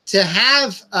to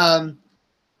have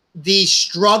the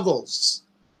struggles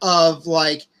of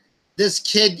like, this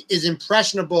kid is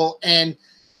impressionable, and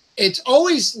it's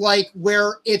always like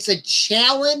where it's a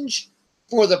challenge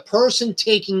for the person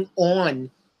taking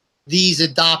on these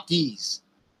adoptees.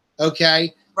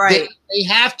 Okay. Right. They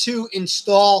have to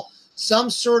install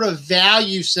some sort of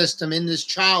value system in this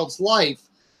child's life,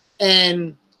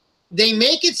 and they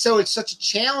make it so it's such a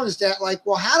challenge that, like,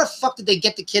 well, how the fuck did they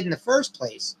get the kid in the first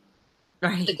place?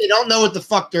 Right. If they don't know what the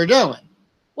fuck they're doing.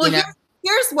 Well,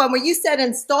 here's one where you said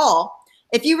install.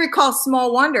 If you recall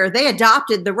Small Wonder, they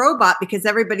adopted the robot because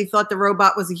everybody thought the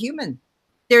robot was a human.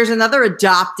 There's another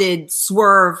adopted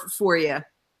swerve for you.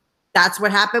 That's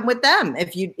what happened with them.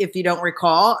 If you don't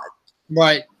recall.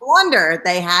 Right. Wonder,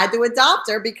 they had to adopt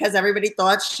her because everybody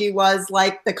thought she was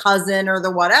like the cousin or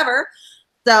the whatever.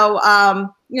 So,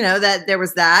 that there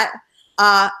was that.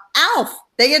 Alf,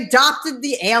 they adopted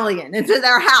the alien into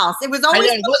their house. It was always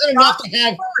wasn't enough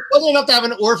to have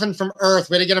an orphan from Earth.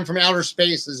 We had to get him from outer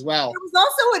space as well. It was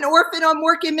also an orphan on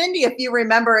Mork and Mindy, if you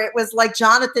remember. It was like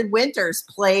Jonathan Winters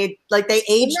played, like they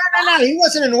aged. No, he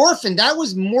wasn't an orphan. That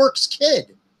was Mork's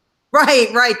kid.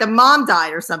 Right. The mom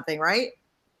died or something, right?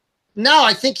 No,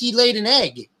 I think he laid an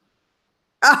egg.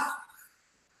 Oh,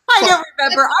 I don't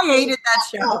remember. I hated that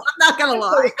show. I'm not gonna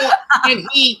lie.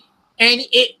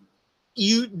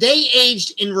 They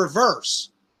aged in reverse.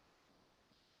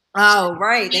 Oh,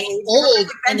 right. They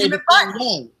old and they became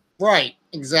young. Right,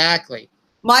 exactly.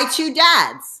 My Two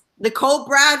Dads. Nicole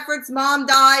Bradford's mom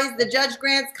dies. The judge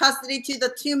grants custody to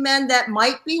the 2 men that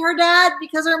might be her dad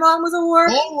because her mom was a whore.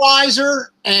 Paul Reiser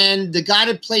and the guy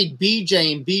that played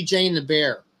BJ and BJ and the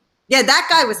Bear. Yeah, that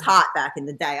guy was hot back in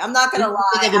the day. I'm not gonna lie.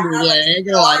 Like, it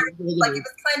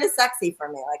was kind of sexy for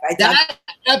me.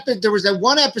 There was that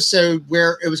one episode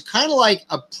where it was kind of like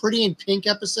a Pretty in Pink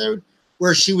episode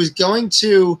where she was going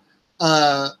to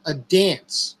a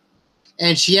dance,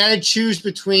 and she had to choose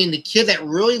between the kid that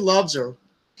really loves her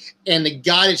and the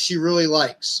guy that she really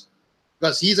likes,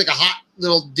 because he's like a hot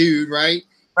little dude, right?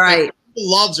 Right. And he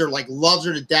loves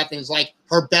her to death, and is like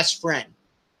her best friend,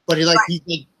 but he's like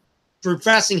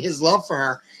professing his love for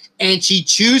her, and she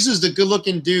chooses the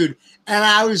good-looking dude. And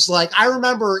I was like, I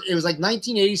remember it was like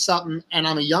 1980 something, and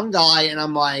I'm a young guy, and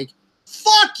I'm like,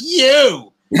 fuck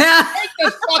you. Take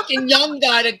the fucking young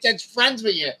guy that's friends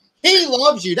with you. He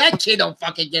loves you. That kid don't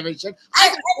fucking give a shit.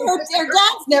 Their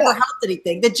dads never helped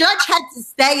anything. The judge had to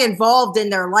stay involved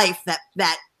in their life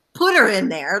that put her in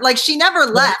there. Like, she never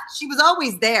left. She was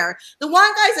always there. The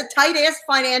one guy's a tight ass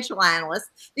financial analyst.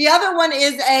 The other one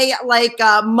is a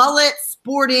mullet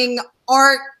sporting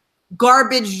art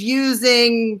garbage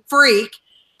using freak.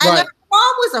 And the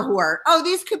mom was a whore. Oh,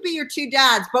 these could be your 2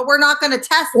 dads, but we're not going to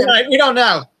test them. Right, we don't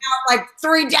know. Like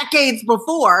 3 decades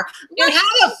before. And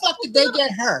how the fuck did they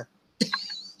get her?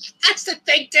 That's the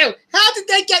thing too. How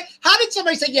did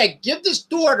somebody say, yeah, give this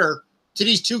daughter to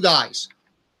these 2 guys?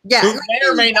 Yeah, who may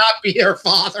or may not be her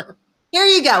father. Here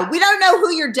you go. We don't know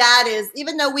who your dad is,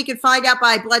 even though we could find out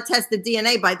by blood tested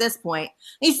DNA by this point.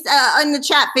 He's in the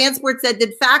chat. Fansport said,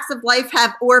 "Did Facts of Life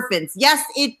have orphans?" Yes,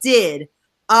 it did.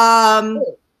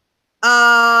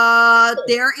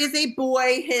 There is a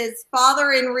boy. His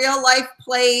father in real life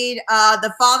played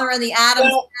the father in the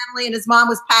Addams Family, and his mom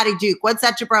was Patty Duke. What's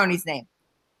that jabroni's name?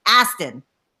 Aston.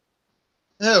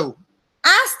 Who?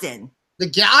 Aston. The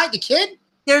guy, the kid?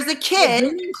 There's a kid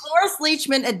Cloris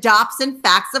Leachman adopts in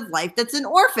Facts of Life that's an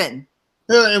orphan.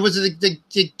 Was it the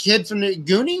kid from the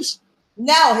Goonies?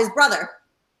 No, his brother.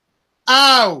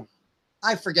 Oh,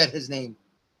 I forget his name.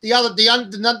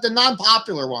 The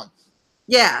non-popular one.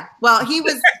 Yeah, well, he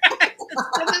was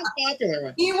The non-popular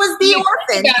one. He was the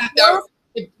orphan.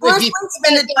 Cloris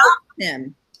Leachman adopted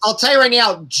him. I'll tell you right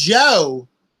now, Joe,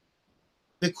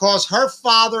 because her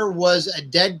father was a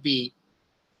deadbeat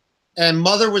and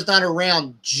mother was not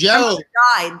around. Joe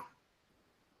died.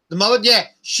 The mother, yeah,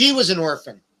 she was an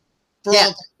orphan.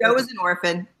 Yeah, Joe was an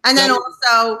orphan. And then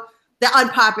also the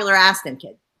unpopular Aston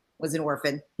kid was an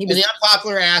orphan. He was the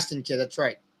unpopular Aston kid, that's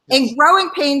right. In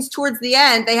Growing Pains towards the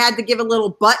end, they had to give a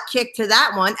little butt kick to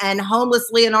that one, and homeless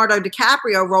Leonardo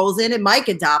DiCaprio rolls in and Mike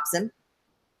adopts him.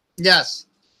 Yes.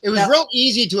 It was real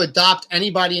easy to adopt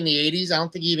anybody in the 80s. I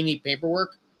don't think you even need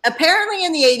paperwork. Apparently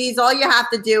in the 80s, all you have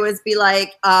to do is be like,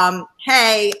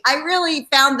 hey, I really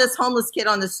found this homeless kid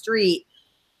on the street.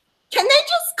 Can they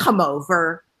just come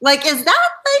over? Like, is that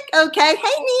like, okay?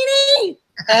 Hey, Nene.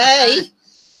 Hey.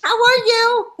 How are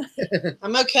you?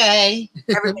 I'm okay.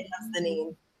 Everybody knows the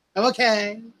name. I'm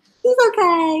okay. He's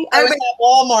okay. I was at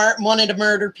Walmart and wanted to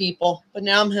murder people, but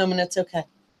now I'm home and it's okay.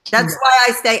 That's why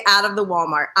I stay out of the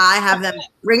Walmart. I have them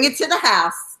bring it to the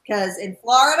house because in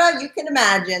Florida, you can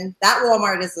imagine that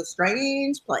Walmart is a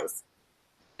strange place.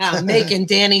 I'm making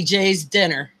Danny J's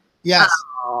dinner. Yes.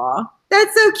 Aww,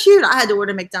 that's so cute. I had to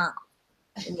order McDonald's.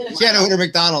 She had to order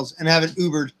McDonald's and have it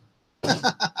Ubered.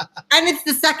 And it's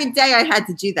the second day I had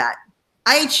to do that.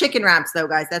 I ate chicken wraps though,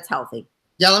 guys. That's healthy.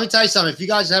 Yeah, let me tell you something. If you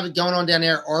guys have it going on down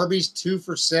there, Arby's 2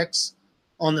 for $6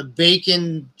 on the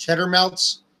bacon cheddar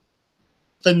melts.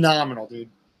 Phenomenal, dude.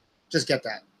 Just get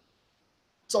that.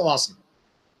 It's awesome.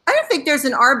 I don't think there's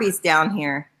an Arby's down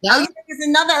here. No? Oh, there's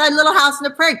another Little House in the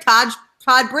Prairie.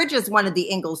 Todd Bridges wanted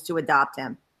the Ingalls to adopt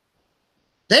him.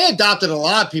 They adopted a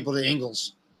lot of people to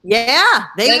Ingalls. Yeah,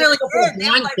 they really did. They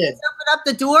like, open up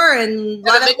the door and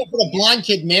let them for the blonde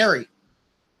kid, Mary.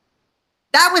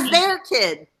 That was their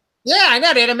kid. Yeah, I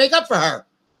know. They had to make up for her.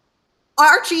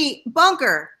 Archie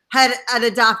Bunker had an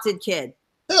adopted kid.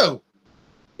 Who?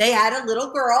 They had a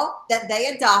little girl that they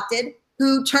adopted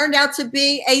who turned out to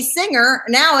be a singer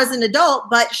now as an adult,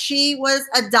 but she was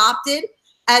adopted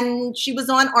and she was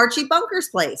on Archie Bunker's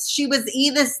Place. She was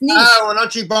Edith's niece. Oh, on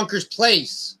Archie Bunker's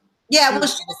Place. Yeah, well,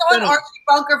 she was on Archie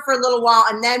Bunker for a little while,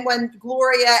 and then when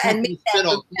Gloria and me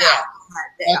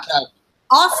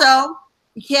Also,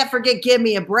 you can't forget Give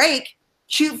Me a Break.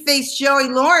 Cute-faced Joey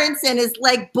Lawrence and his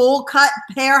like bowl-cut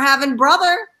hair-having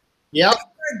brother. Yep. They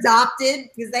were adopted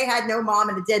because they had no mom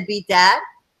and a deadbeat dad.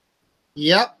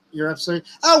 Yep, you're absolutely.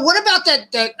 Oh, what about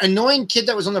that annoying kid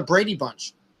that was on the Brady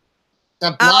Bunch?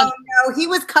 That blonde. Oh no, he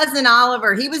was Cousin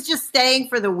Oliver. He was just staying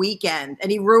for the weekend,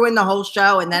 and he ruined the whole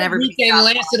show. And then everybody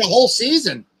lasted a whole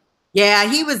season.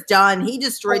 Yeah, he was done. He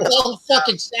destroyed the whole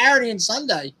fucking Saturday and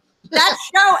Sunday. That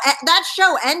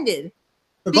show ended.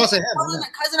 Because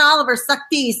Cousin Oliver sucked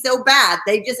these so bad,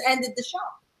 they just ended the show.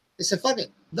 They said, "Fuck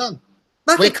it, done."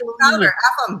 Look at Cousin Oliver,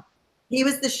 F him. He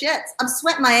was the shit. I'm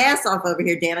sweating my ass off over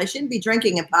here, Dan. I shouldn't be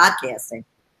drinking and podcasting.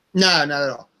 No, not at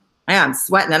all. Yeah, I'm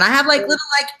sweating, and I have like little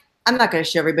like. I'm not going to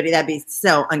show everybody. That'd be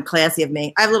so unclassy of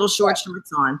me. I have little short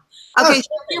shorts on. Okay, so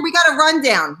here we got a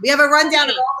rundown. We have a rundown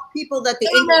of all the people that the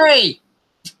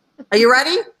Are you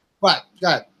ready? What? Go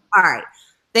ahead. All right.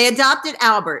 They adopted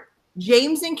Albert,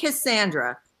 James and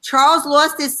Cassandra. Charles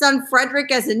lost his son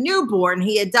Frederick as a newborn.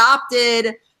 He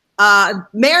adopted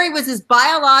Mary was his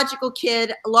biological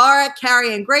kid. Laura,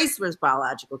 Carrie, and Grace were his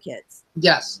biological kids.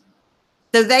 Yes.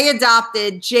 So they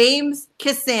adopted James,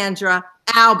 Cassandra,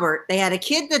 Albert. They had a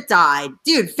kid that died.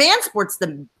 Dude, Fansport's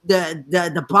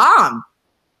the bomb.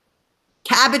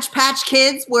 Cabbage Patch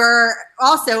Kids were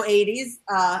also 80s,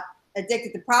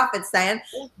 addicted to profit saying.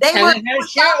 They had a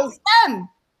show. Them.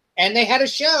 And they had a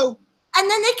show. And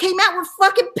then they came out with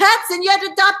fucking pets and you had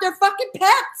to adopt their fucking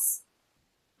pets.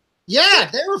 Yeah,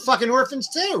 they were fucking orphans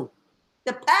too.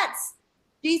 The pets.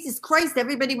 Jesus Christ,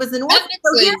 everybody was an orphan.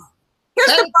 So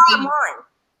here's the bottom line.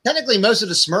 Technically, most of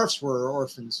the Smurfs were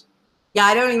orphans. Yeah,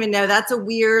 I don't even know. That's a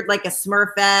weird, like a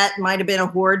Smurfette. Might have been a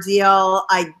whore deal.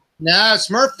 No,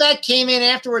 Smurfette came in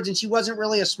afterwards, and she wasn't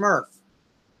really a Smurf.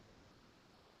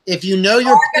 if you know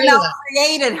your Gargamel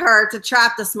created her to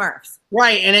trap the Smurfs.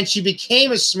 Right, and then she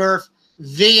became a Smurf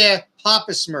via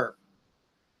Papa Smurf.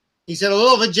 He said a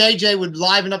little of a JJ would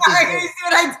liven up his day.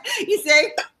 You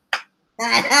say?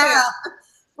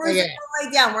 Bruce,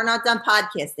 lay down. We're not done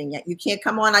podcasting yet. You can't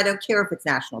come on. I don't care if it's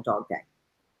National Dog Day.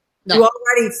 No. You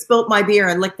already spilt my beer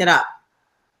and licked it up.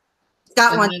 He's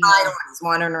got one tied on. He's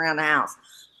wandering around the house.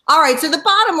 All right, so the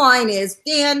bottom line is,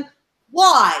 Dan,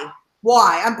 why?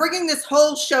 Why? I'm bringing this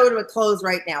whole show to a close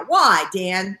right now. Why,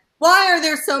 Dan? Why are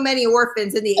there so many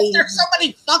orphans in the 80s? There's so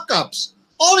many fuck-ups.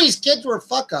 All these kids were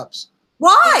fuck-ups.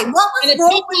 Why? What was and the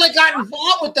people that got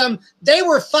involved with them, they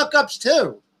were fuck-ups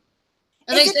too.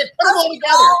 And they said, put them all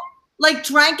together. Like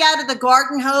drank out of the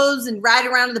garden hose and ride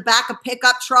around in the back of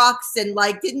pickup trucks and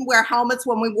like didn't wear helmets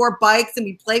when we wore bikes and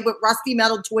we played with rusty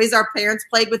metal toys our parents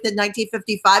played with in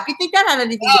 1955. Do you think that had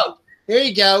anything to do? There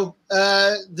you go.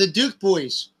 The Duke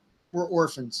boys were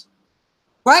orphans.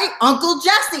 Right? Uncle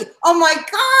Jesse. Oh my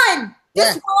God.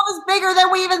 This world is bigger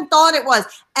than we even thought it was.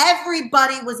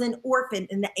 Everybody was an orphan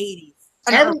in the 80s.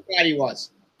 Everybody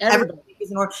was. Everybody was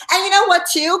an orphan. And you know what,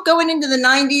 too? Going into the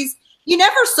 90s, you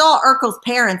never saw Urkel's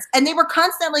parents, and they were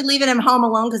constantly leaving him home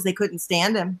alone because they couldn't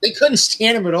stand him. They couldn't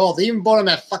stand him at all. They even bought him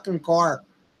that fucking car.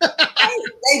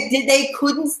 They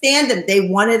couldn't stand him. They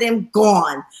wanted him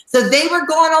gone. So they were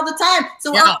gone all the time.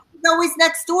 So Urkel was always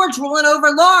next door drooling over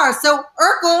Laura. So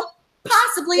Urkel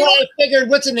possibly... Well, I figured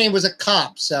what's his name was a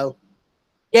cop, so...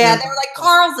 Yeah, they were like,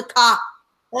 Carl's a cop.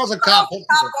 Carl's a cop. He's a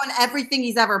cop on everything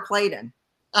he's ever played in.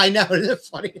 I know. Isn't it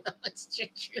funny?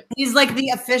 He's like the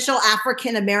official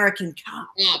African-American cop.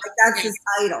 Yeah. Like, that's his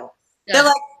title. Yeah. They're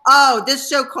like, oh, this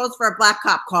show calls for a black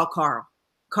cop. Call Carl.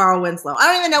 Carl Winslow. I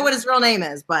don't even know what his real name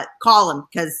is, but call him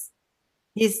because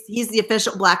he's the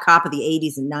official black cop of the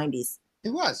 80s and 90s. He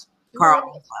was. Carl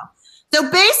Winslow. So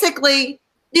basically,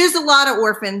 there's a lot of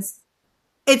orphans.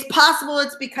 It's possible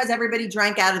it's because everybody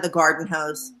drank out of the garden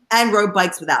hose and rode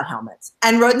bikes without helmets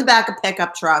and rode in the back of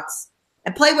pickup trucks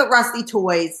and played with rusty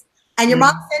toys. And your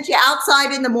mom sent you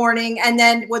outside in the morning, and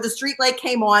then when the street light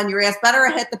came on, your ass better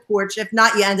hit the porch. If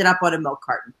not, you ended up on a milk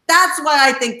carton. That's why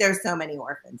I think there's so many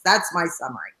orphans. That's my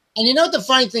summary. And you know what the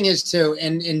funny thing is, too,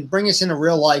 and bring us into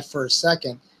real life for a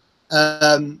second.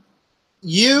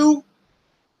 You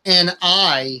and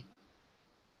I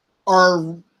are,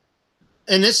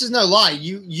 and this is no lie,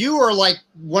 you are like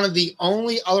one of the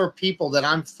only other people that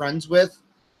I'm friends with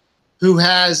who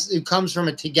comes from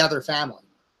a together family.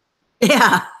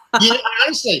 Yeah. You know,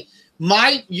 honestly,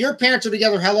 your parents are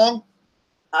together how long?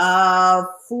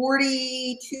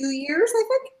 42 years, I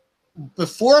think.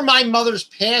 Before my mother's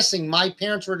passing, my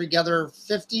parents were together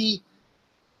 52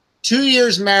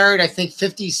 years married, I think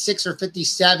 56 or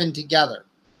 57 together.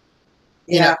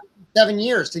 Yeah. You know, 7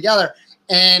 years together.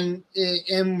 And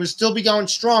would still be going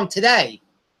strong today,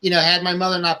 you know, had my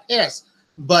mother not passed.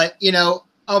 But, you know,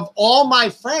 of all my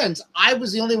friends, I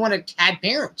was the only one that had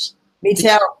parents. Me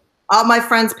too. All my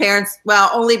friends' parents, well,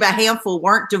 only a handful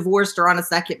weren't divorced or on a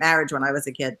second marriage when I was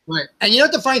a kid. Right. And you know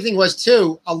what the funny thing was,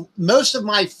 too? Most of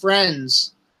my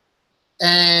friends,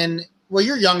 and, well,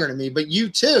 you're younger than me, but you,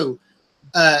 too,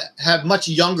 have much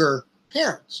younger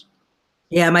parents.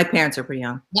 Yeah, my parents are pretty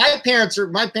young. My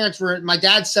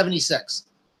dad's 76.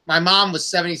 My mom was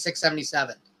 76,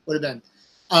 77, would have been.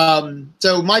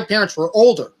 So my parents were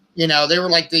older. You know, they were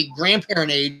like the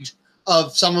grandparent age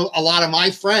of a lot of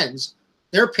my friends.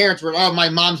 Their parents were, my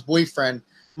mom's boyfriend,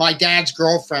 my dad's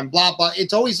girlfriend, blah, blah.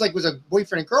 It's always like was a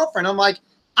boyfriend and girlfriend. I'm like,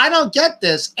 I don't get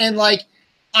this. And like,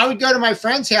 I would go to my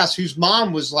friend's house whose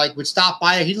mom was like, would stop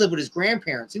by. He lived with his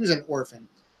grandparents. He was an orphan.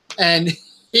 And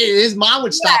his mom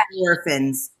would stop.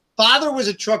 Orphans. Father was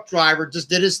a truck driver, just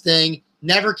did his thing,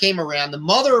 never came around. The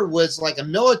mother was like a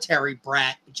military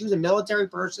brat, but she was a military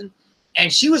person.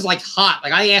 And she was like hot.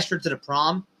 Like I asked her to the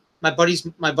prom, my buddy's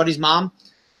mom.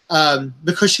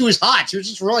 Because she was hot. She was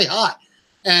just really hot.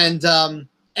 And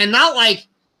not like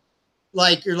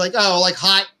you're like, oh, like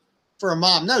hot for a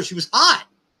mom. No, she was hot.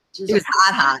 She was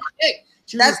hot.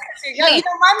 You know,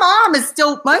 my mom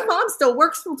still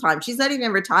works full time. She's not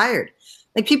even retired.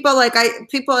 Like people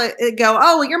go,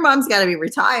 oh, well, your mom's got to be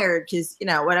retired because, you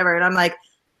know, whatever. And I'm like,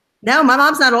 no, my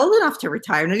mom's not old enough to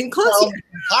retire. Not even close yet.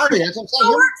 That's what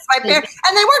I'm saying.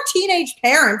 And they weren't teenage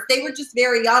parents. They were just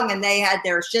very young and they had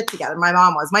their shit together. My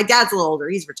mom was. My dad's a little older.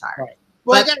 He's retired. Right.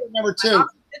 Well, I got to remember, too,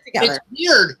 it's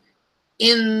weird.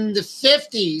 In the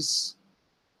 50s,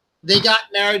 they got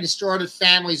married and started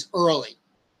families early.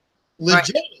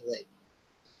 Legitimately. Right.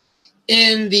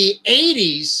 In the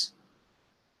 80s,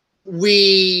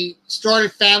 we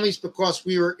started families because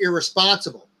we were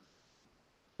irresponsible.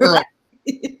 Right.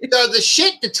 So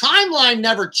the timeline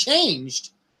never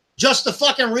changed. just the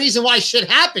fucking reason why shit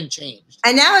happened changed.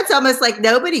 And now it's almost like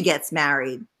nobody gets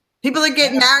married. People are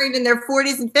getting married in their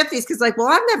 40s and 50s because, like, well,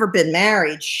 I've never been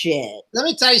married. Shit. Let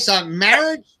me tell you something.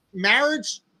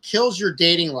 Marriage kills your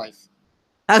dating life.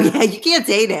 Oh yeah, you can't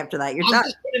date after that. You're done.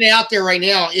 Just putting it out there right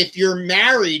now. If you're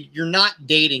married, you're not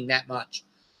dating that much.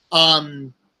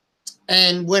 And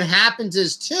what happens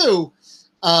is too,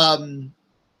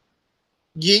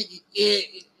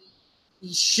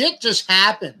 shit just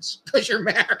happens because you're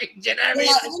married. You know what I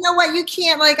mean? You know what? You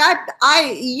can't, like,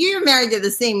 you're married to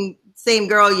the same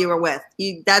girl you were with.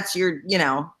 That's your,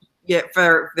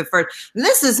 for the first.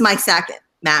 This is my second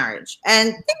marriage,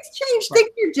 and things change. Right.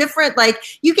 Things are different.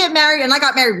 Like, you get married, and I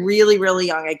got married really, really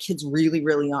young. I had kids really,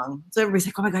 really young. So everybody's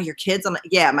like, "Oh my god, your kids?" I'm like,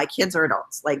 "Yeah, my kids are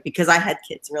adults." Like, because I had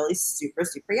kids really super,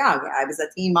 super young. I was a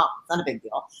teen mom. It's not a big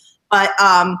deal. But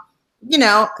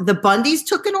the Bundys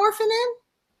took an orphan in.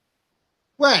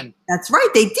 When? That's right,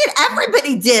 they did.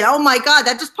 Everybody did. Oh my god,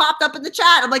 that just popped up in the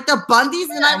chat. I'm like, the Bundys,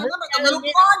 and I remember the little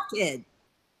blonde kid.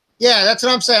 Yeah, that's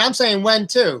what I'm saying. I'm saying when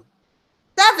too.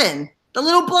 7. The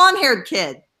little blonde-haired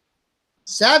kid.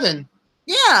 7?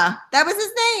 Yeah, that was his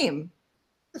name.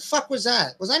 The fuck was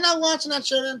that? Was I not watching that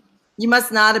show then? You must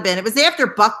not have been. It was after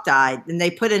Buck died, and they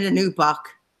put in a new Buck.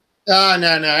 Oh, no.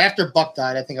 After Buck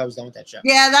died, I think I was done with that show.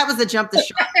 Yeah, that was a jump the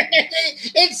shark.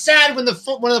 It's sad when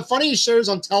one of the funniest shows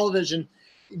on television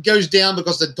goes down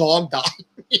because the dog died.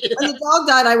 When the dog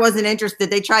died, I wasn't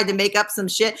interested. They tried to make up some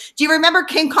shit. Do you remember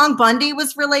King Kong Bundy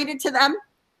was related to them?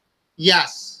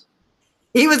 Yes.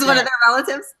 He was one of their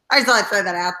relatives? I just thought I'd throw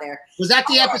that out there. Was that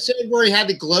the episode where he had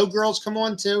the Glow Girls come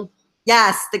on too?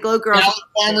 Yes, the Glow Girls. Alan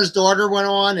Farmer's daughter went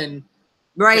on, and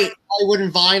right. Hollywood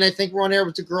and Vine, I think, were on there,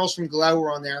 but the girls from Glow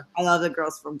were on there. I love the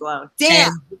girls from Glow.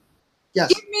 Dan,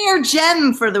 yes. Give me your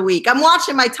gem for the week. I'm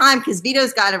watching my time because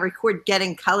Vito's got to record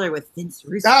Getting Color with Vince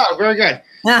Russo. Oh, very good.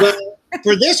 But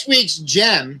for this week's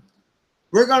gem,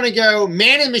 we're going to go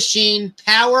Man and Machine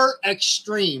Power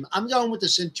Extreme. I'm going with the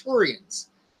Centurions.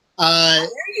 There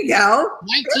you go.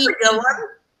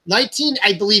 19,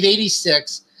 I believe,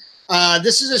 86.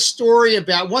 This is a story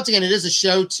about, once again, it is a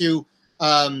show to,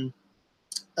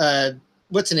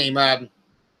 what's the name? Let me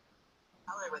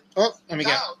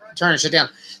go. Turn it, shut down.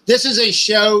 This is a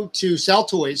show to sell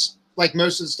toys, like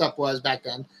most of the stuff was back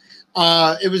then.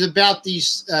 It was about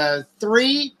these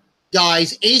 3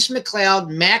 guys, Ace McCloud,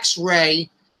 Max Ray,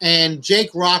 and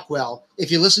Jake Rockwell. If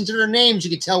you listen to their names,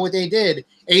 you can tell what they did.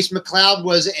 Ace McCloud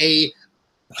was a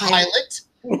pilot.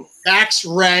 Max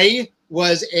Ray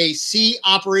was a sea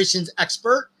operations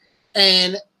expert.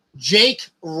 And Jake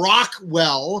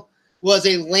Rockwell was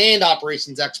a land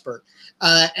operations expert.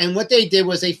 And what they did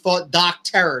was they fought Doc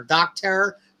Terror. Doc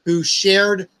Terror, who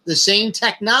shared the same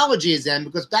technology as them,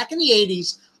 because back in the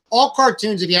 80s, all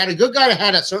cartoons, if you had a good guy that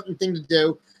had a certain thing to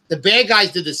do, the bad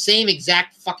guys did the same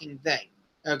exact fucking thing.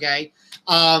 Okay?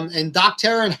 And Doc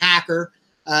Terror and Hacker,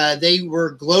 they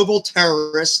were global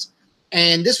terrorists.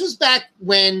 And this was back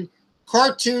when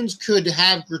cartoons could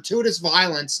have gratuitous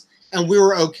violence, and we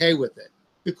were okay with it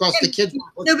because the kids.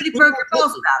 Nobody broke your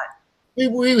balls about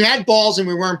it. We had balls, and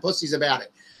we weren't pussies about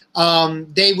it.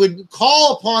 They would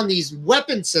call upon these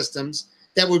weapon systems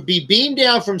that would be beamed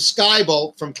down from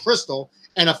Skybolt, from Crystal,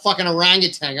 and a fucking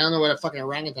orangutan. I don't know what a fucking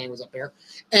orangutan was up there.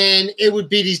 And it would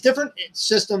be these different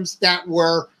systems that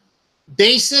were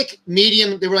basic,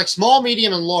 medium. They were like small,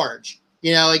 medium, and large.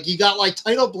 You know, like you got like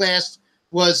Tidal Blast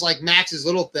was like Max's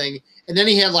little thing. And then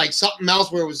he had like something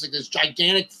else where it was like this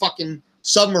gigantic fucking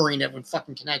submarine that would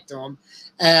fucking connect to him.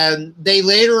 And they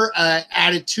later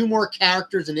added 2 more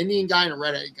characters, an Indian guy and a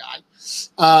redheaded guy.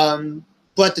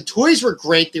 But the toys were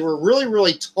great. They were really,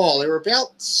 really tall. They were about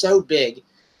so big.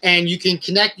 And you can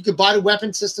connect, you could buy the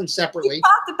weapon system separately. We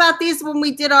talked about these when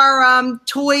we did our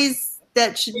toys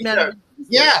that should never.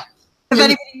 Yeah. If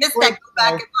anybody missed that, go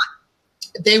back and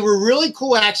look. They were really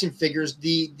cool action figures.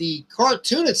 The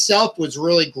cartoon itself was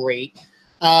really great.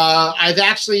 I've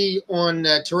actually on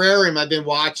Terrarium, I've been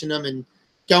watching them and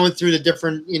going through the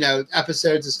different,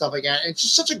 episodes and stuff like that. It's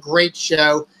just such a great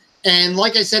show. And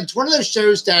like I said, it's one of those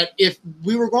shows that if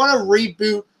we were going to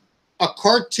reboot a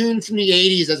cartoon from the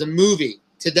 80s as a movie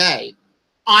today,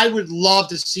 I would love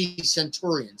to see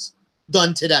Centurions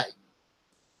done today.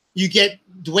 You get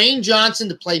Dwayne Johnson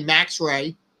to play Max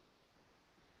Ray.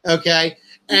 Okay.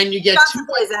 And you get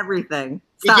plays everything.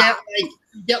 You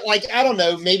get like, I don't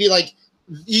know, maybe like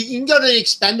you can go to the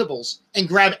Expendables and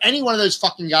grab any one of those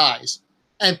fucking guys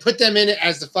and put them in it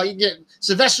as the fight. You get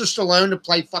Sylvester Stallone to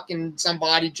play fucking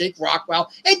somebody, Jake Rockwell.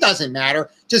 It doesn't matter.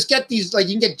 Just get these, like,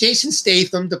 you can get Jason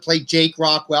Statham to play Jake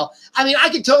Rockwell. I mean, I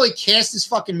could totally cast this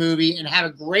fucking movie and have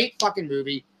a great fucking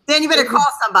movie. Then you better call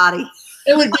somebody.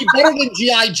 It would be better than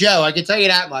G.I. Joe, I can tell you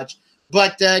that much.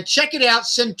 But check it out,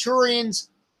 Centurions.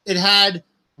 It had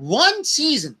one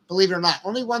season, believe it or not,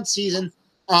 only one season.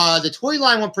 The toy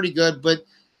line went pretty good, but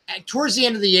towards the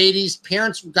end of the 80s,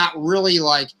 parents got really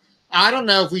like, I don't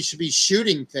know if we should be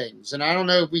shooting things, and I don't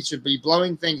know if we should be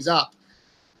blowing things up.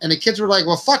 And the kids were like,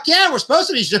 well, fuck yeah, we're supposed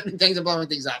to be shooting things and blowing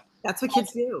things up. That's what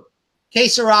kids do. Que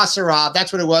sera, sera.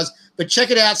 That's what it was. But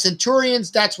check it out,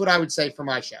 Centurions. That's what I would say for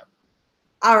my show.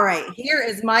 All right, here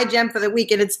is my gem for the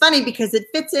week. And it's funny because it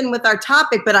fits in with our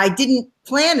topic, but I didn't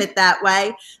plan it that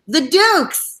way. The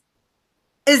Dukes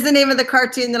is the name of the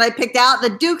cartoon that I picked out.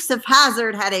 The Dukes of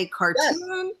Hazzard had a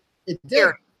cartoon. Yes, it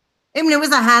did. I mean, it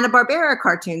was a Hanna-Barbera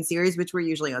cartoon series, which were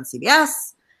usually on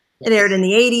CBS. It aired in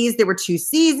the 80s. There were 2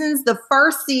 seasons. The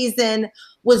first season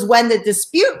was when the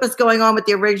dispute was going on with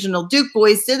the original Duke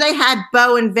boys. So they had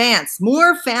Bo and Vance,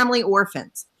 more family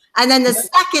orphans. And then the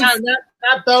second...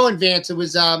 Not Bo and Vance. It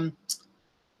was... No,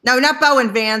 not Bo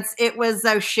and Vance. It was...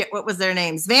 Oh, shit. What was their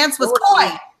names? Vance was Coy.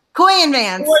 Coy and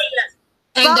Vance. Coy, yes.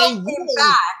 And Bo they wore...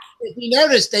 Back. If you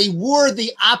notice, they wore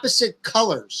the opposite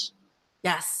colors.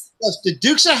 Yes. Because the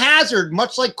Dukes of Hazzard,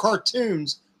 much like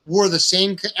cartoons, wore the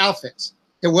same outfits.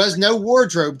 There was no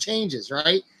wardrobe changes,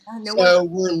 right? So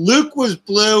where Luke was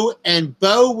blue and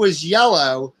Bo was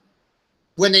yellow,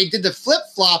 when they did the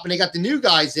flip-flop and they got the new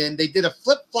guys in, they did a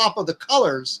flip-flop of the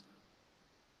colors,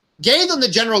 gave them the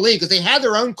General Lee because they had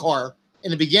their own car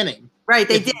in the beginning. Right,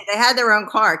 they did. They had their own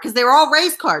car because they were all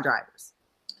race car drivers.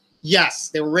 Yes,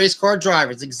 they were race car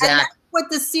drivers, exactly. And that's what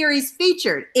the series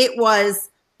featured. It was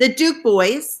the Duke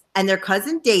boys and their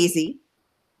cousin Daisy,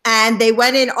 and they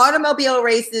went in automobile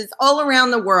races all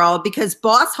around the world because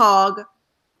Boss Hogg,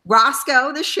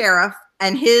 Roscoe, the sheriff,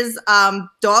 and his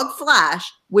dog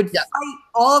Flash would fight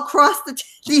all across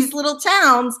these little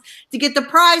towns to get the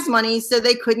prize money so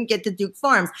they couldn't get the Duke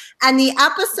farms. And the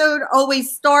episode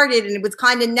always started, and it was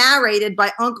kind of narrated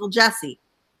by Uncle Jesse.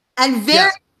 And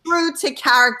very true to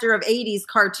character of 80s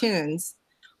cartoons,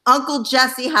 Uncle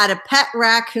Jesse had a pet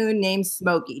raccoon named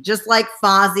Smokey, just like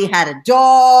Fozzie had a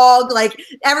dog. Like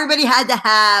everybody had to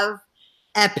have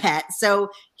a pet. So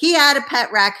he had a pet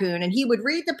raccoon, and he would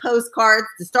read the postcards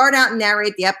to start out and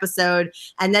narrate the episode.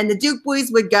 And then the Duke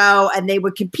boys would go and they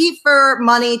would compete for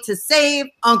money to save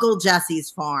Uncle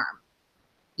Jesse's farm.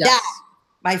 Yes. That,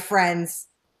 my friends,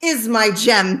 is my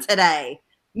gem today.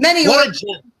 What a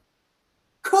gem.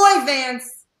 Coy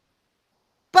Vance,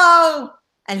 Bo,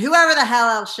 and whoever the hell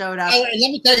else showed up. Oh, and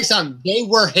let me tell you something. They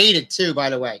were hated too, by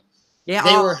the way. Yeah,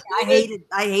 I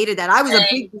hated that. I was a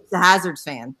big Dukes of Hazzard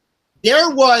fan.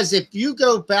 There was, if you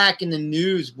go back in the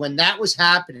news when that was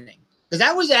happening, because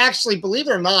that was actually, believe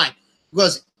it or not,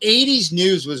 because 80s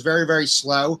news was very, very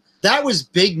slow. That was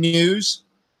big news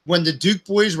when the Duke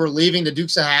boys were leaving the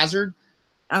Dukes of Hazzard.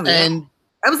 Oh, yeah. And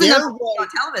that was on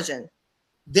television.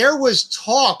 There was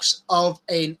talks of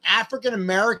an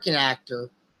African-American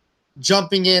actor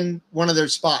jumping in one of their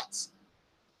spots.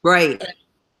 Right.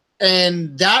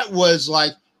 And that was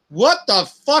like, what the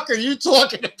fuck are you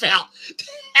talking about?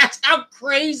 That's how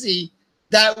crazy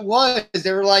that was.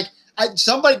 They were like,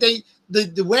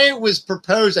 the way it was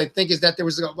proposed, I think, is that there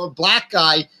was a black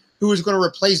guy who was going to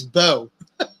replace Bo.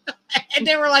 And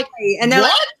they were like, and they're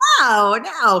like, no. And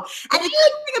the good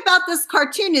thing about this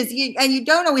cartoon is, you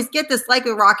don't always get this like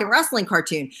a rock and wrestling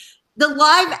cartoon. The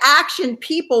live action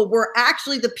people were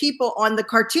actually the people on the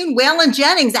cartoon. Waylon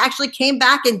Jennings actually came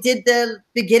back and did the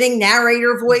beginning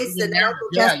narrator voice, and then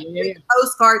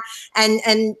postcard,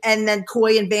 and then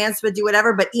Coy and Vance would do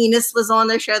whatever. But Enos was on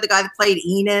the show, the guy that played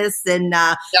Enos, and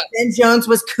Ben Jones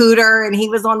was Cooter, and he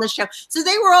was on the show. So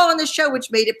they were all on the show, which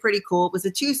made it pretty cool. It was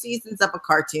the 2 seasons of a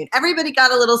cartoon. Everybody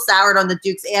got a little soured on the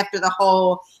Dukes after the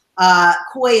whole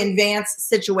Coy and Vance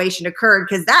situation occurred,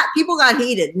 because that people got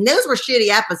heated, and those were shitty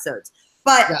episodes.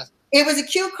 But it was a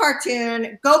cute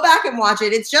cartoon. Go back and watch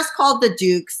it. It's just called The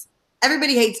Dukes.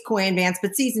 Everybody hates Coy and Vance,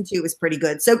 but season 2 was pretty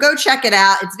good. So go check it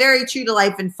out. It's very true to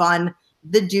life and fun.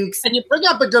 The Dukes. And you bring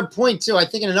up a good point too. I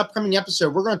think in an upcoming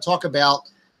episode we're going to talk about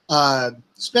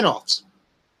spinoffs.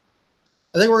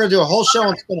 I think we're going to do a whole show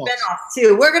on spinoffs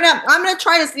too. I'm going to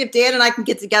try to see if Dan and I can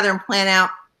get together and plan out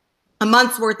a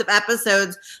month's worth of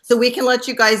episodes, so we can let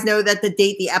you guys know that the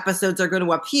date the episodes are going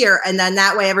to appear, and then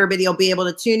that way everybody will be able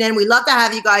to tune in. We love to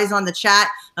have you guys on the chat.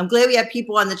 I'm glad we have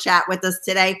people on the chat with us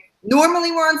today.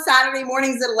 Normally we're on Saturday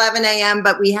mornings at 11 a.m.,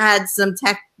 but we had some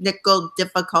technical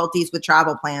difficulties with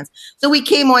travel plans. So we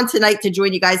came on tonight to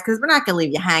join you guys, because we're not going to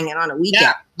leave you hanging on a weekend.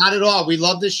 Yeah, not at all. We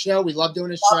love this show. We love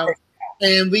doing this show.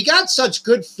 And we got such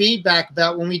good feedback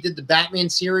about when we did the Batman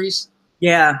series.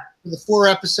 Yeah. The 4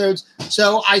 episodes.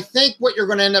 So I think what you're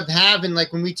going to end up having,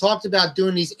 like when we talked about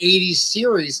doing these 80s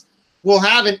series, we'll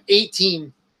have an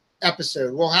 18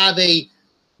 episode. We'll have a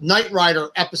Knight Rider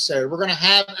episode. We're going to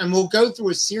have, and we'll go through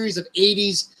a series of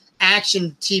 80s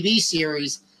action TV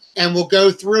series, and we'll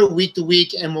go through week to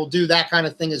week, and we'll do that kind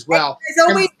of thing as well. There's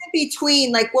always in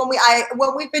between, like when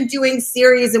we've been doing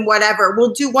series and whatever,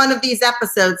 we'll do one of these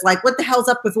episodes, like what the hell's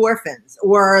up with orphans,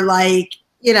 or like,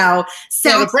 you know,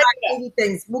 soundtrack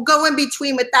things. We'll go in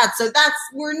between with that. So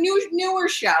we're newer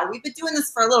show. We've been doing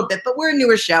this for a little bit, but we're a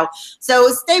newer show. So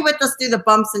stay with us through the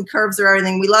bumps and curves or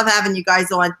everything. We love having you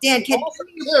guys on. Dan, coming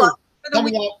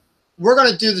up, we're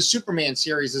going to do the Superman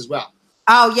series as well.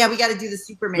 Oh yeah, we got to do the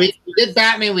Superman. We did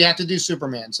Batman. We have to do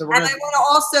Superman. So I want to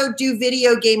also do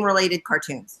video game related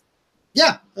cartoons.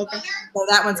 Yeah. Okay. So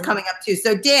that one's coming up too.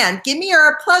 So Dan, give me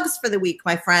your plugs for the week,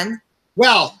 my friend.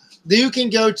 Well, you can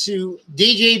go to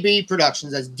DJB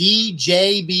Productions. That's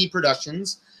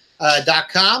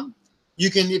DJBProductions.com. You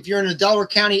can, if you're in the Delaware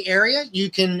County area, you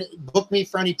can book me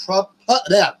for any public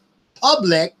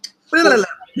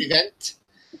event,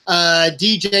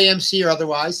 DJ, MC, or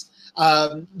otherwise.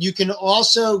 You can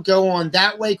also go on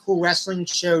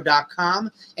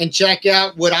ThatWayCoolWrestlingShow.com and check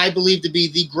out what I believe to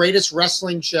be the greatest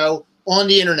wrestling show on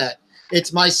the internet.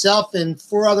 It's myself and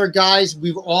 4 other guys.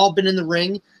 We've all been in the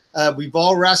ring. We've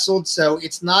all wrestled, so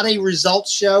it's not a results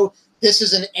show. This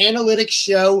is an analytics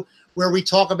show where we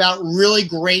talk about really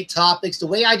great topics. The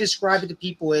way I describe it to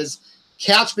people is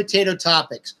couch potato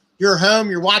topics. You're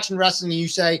home, you're watching wrestling, and you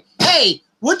say, hey,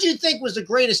 what do you think was the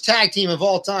greatest tag team of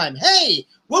all time? Hey,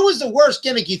 what was the worst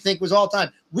gimmick you think was all time?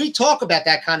 We talk about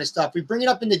that kind of stuff. We bring it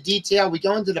up into detail. We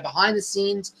go into the behind the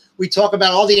scenes. We talk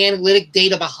about all the analytic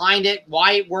data behind it,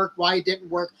 why it worked, why it didn't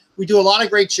work. We do a lot of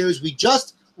great shows. We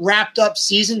just wrapped up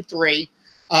season 3.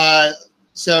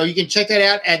 So you can check that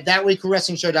out at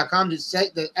ThatWayCoolWrestlingShow.com.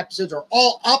 The episodes are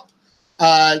all up.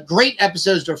 Great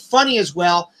episodes. They're funny as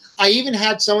well. I even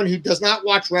had someone who does not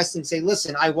watch wrestling say,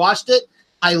 listen, I watched it,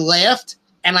 I laughed,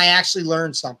 and I actually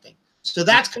learned something. So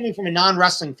that's coming from a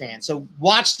non-wrestling fan. So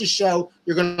watch the show.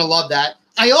 You're going to love that.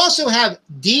 I also have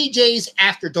DJs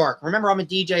After Dark. Remember, I'm a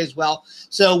DJ as well.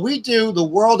 So we do the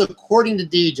world according to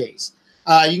DJs.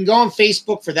 You can go on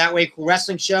Facebook for That Way Cool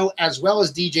Wrestling Show, as well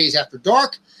as DJs After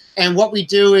Dark. And what we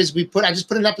do is I just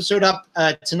put an episode up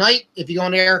tonight. If you go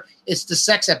on there, it's the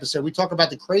sex episode. We talk about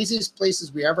the craziest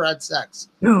places we ever had sex.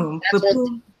 That's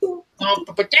on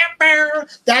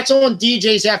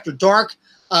DJs After Dark.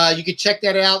 You can check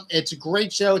that out. It's a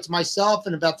great show. It's myself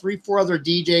and about 3-4 other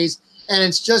DJs. And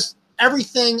it's just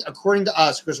everything according to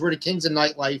us, because we're the kings of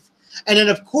nightlife. And then,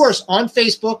 of course, on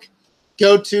Facebook,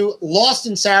 go to Lost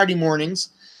in Saturday Mornings.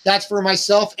 That's for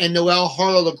myself and Noel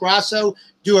Harlow LaGrasso.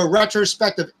 Do a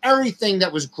retrospect of everything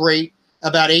that was great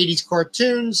about 80s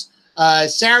cartoons,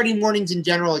 Saturday mornings in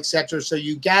general, etc. So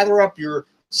you gather up your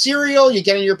cereal, you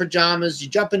get in your pajamas, you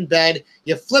jump in bed,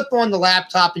 you flip on the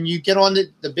laptop, and you get on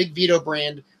the Big Vito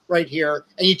brand right here,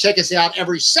 and you check us out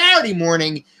every Saturday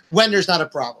morning when there's not a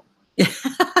problem. I'm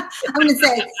going to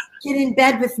say, get in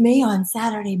bed with me on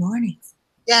Saturday mornings.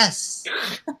 Yes.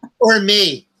 Or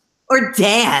me. Or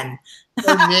Dan.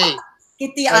 Or me.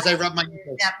 Get the as I rub my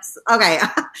steps. Okay.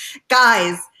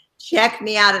 Guys, check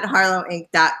me out at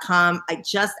harlowinc.com. I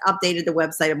just updated the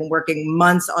website. I've been working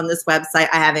months on this website.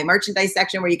 I have a merchandise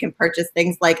section where you can purchase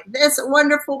things like this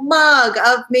wonderful mug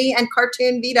of me and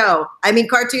Cartoon Vito. I mean,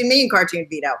 Cartoon Me and Cartoon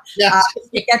Vito. Yes.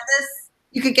 You get this.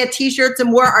 You could get t-shirts and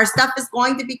more. Our stuff is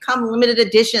going to become limited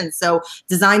editions. So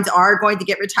designs are going to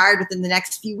get retired within the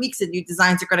next few weeks, and new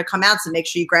designs are going to come out. So make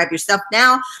sure you grab your stuff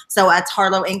now. So at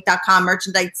harlowinc.com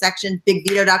merchandise section,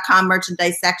 bigvito.com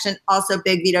merchandise section, also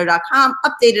bigvito.com,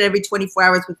 updated every 24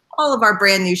 hours with all of our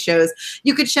brand new shows.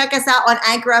 You could check us out on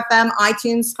Anchor FM,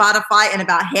 iTunes, Spotify, and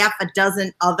about half a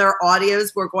dozen other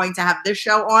audios. We're going to have this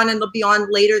show on, and it'll be on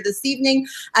later this evening,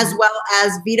 as well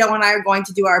as Vito and I are going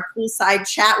to do our poolside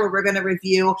chat where we're going to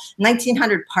review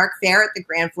 1900 Park Fair at the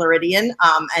Grand Floridian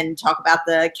and talk about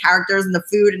the characters and the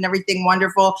food and everything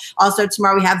wonderful. Also,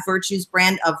 tomorrow we have Virtue's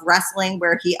brand of wrestling,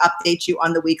 where he updates you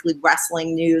on the weekly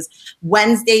wrestling news.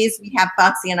 Wednesdays, we have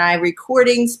Foxy and I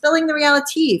recording Spilling the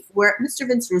Reality, where Mr.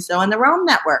 Vince Russo on the Realm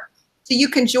Network. So you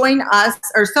can join us,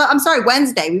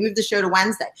 Wednesday. We moved the show to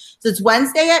Wednesday. So it's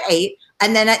Wednesday at 8.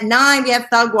 And then at 9, we have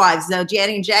Thug Wives. So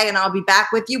Janny and Jay and I'll be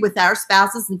back with you with our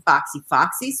spouses and Foxy.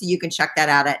 So you can check that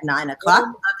out at 9 o'clock. I'd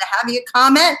love to have you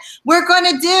comment. We're going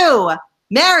to do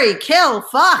Marry, Kill,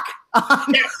 Fuck.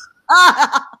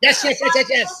 Yes.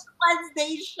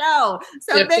 Wednesday show.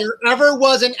 So if there ever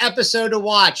was an episode to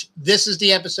watch, this is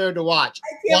the episode to watch.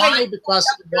 Why? Because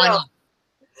why not?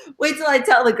 Wait till I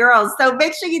tell the girls. So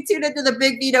make sure you tune into the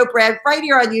Big Vito Brand right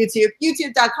here on YouTube,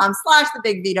 youtube.com/the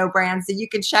Big Vito Brand. So you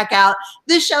can check out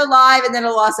this show live, and then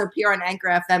it'll also appear on Anchor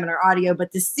FM and our audio.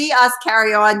 But to see us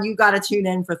carry on, you got to tune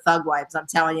in for Thug Wives. I'm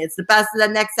telling you, it's the best. And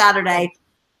then next Saturday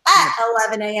at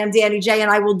 11 a.m., Danny J and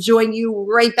I will join you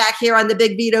right back here on the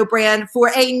Big Vito Brand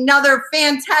for another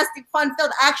fantastic,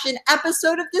 fun-filled action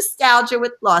episode of Nostalgia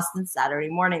with Lost in Saturday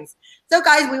Mornings. So,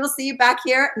 guys, we will see you back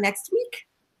here next week.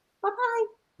 Bye-bye.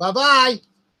 Bye-bye.